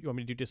 You want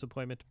me to do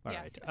disappointment? All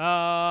right. Yes.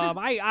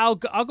 I'll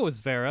go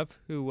with Zverev,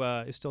 who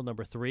is still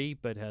number 3,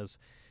 but has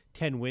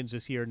 10 wins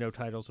this year, no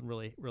titles, and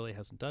really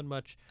hasn't done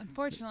much.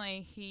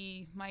 Unfortunately,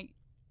 he might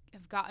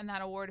have gotten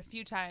that award a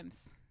few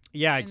times.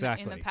 Yeah,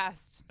 exactly. In the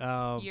past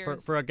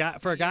years. For a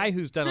guy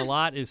who's done a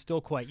lot, is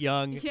still quite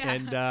young,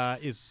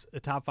 and is a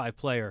top 5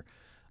 player.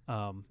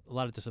 A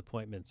lot of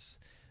disappointments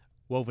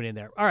woven in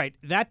there. All right,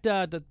 that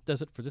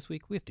does it for this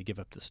week. We have to give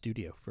up the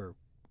studio for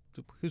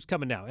who's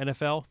coming now.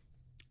 NFL.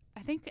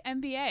 I think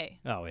NBA.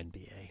 Oh,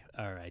 NBA.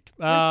 All right.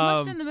 We're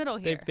smushed in the middle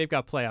here. They've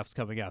got playoffs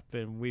coming up,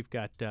 and we've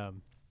got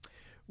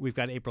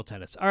April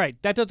tennis. All right,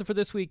 that does it for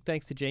this week.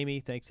 Thanks to Jamie.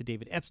 Thanks to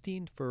David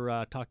Epstein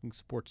for talking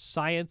sports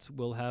science.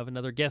 We'll have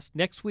another guest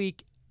next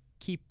week.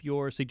 Keep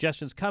your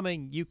suggestions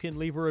coming. You can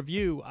leave a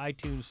review,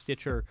 iTunes,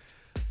 Stitcher,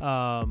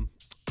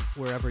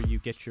 wherever you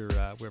get your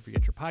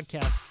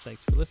podcasts.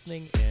 Thanks for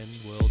listening, and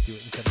we'll do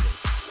it in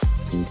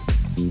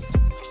 7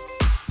 days.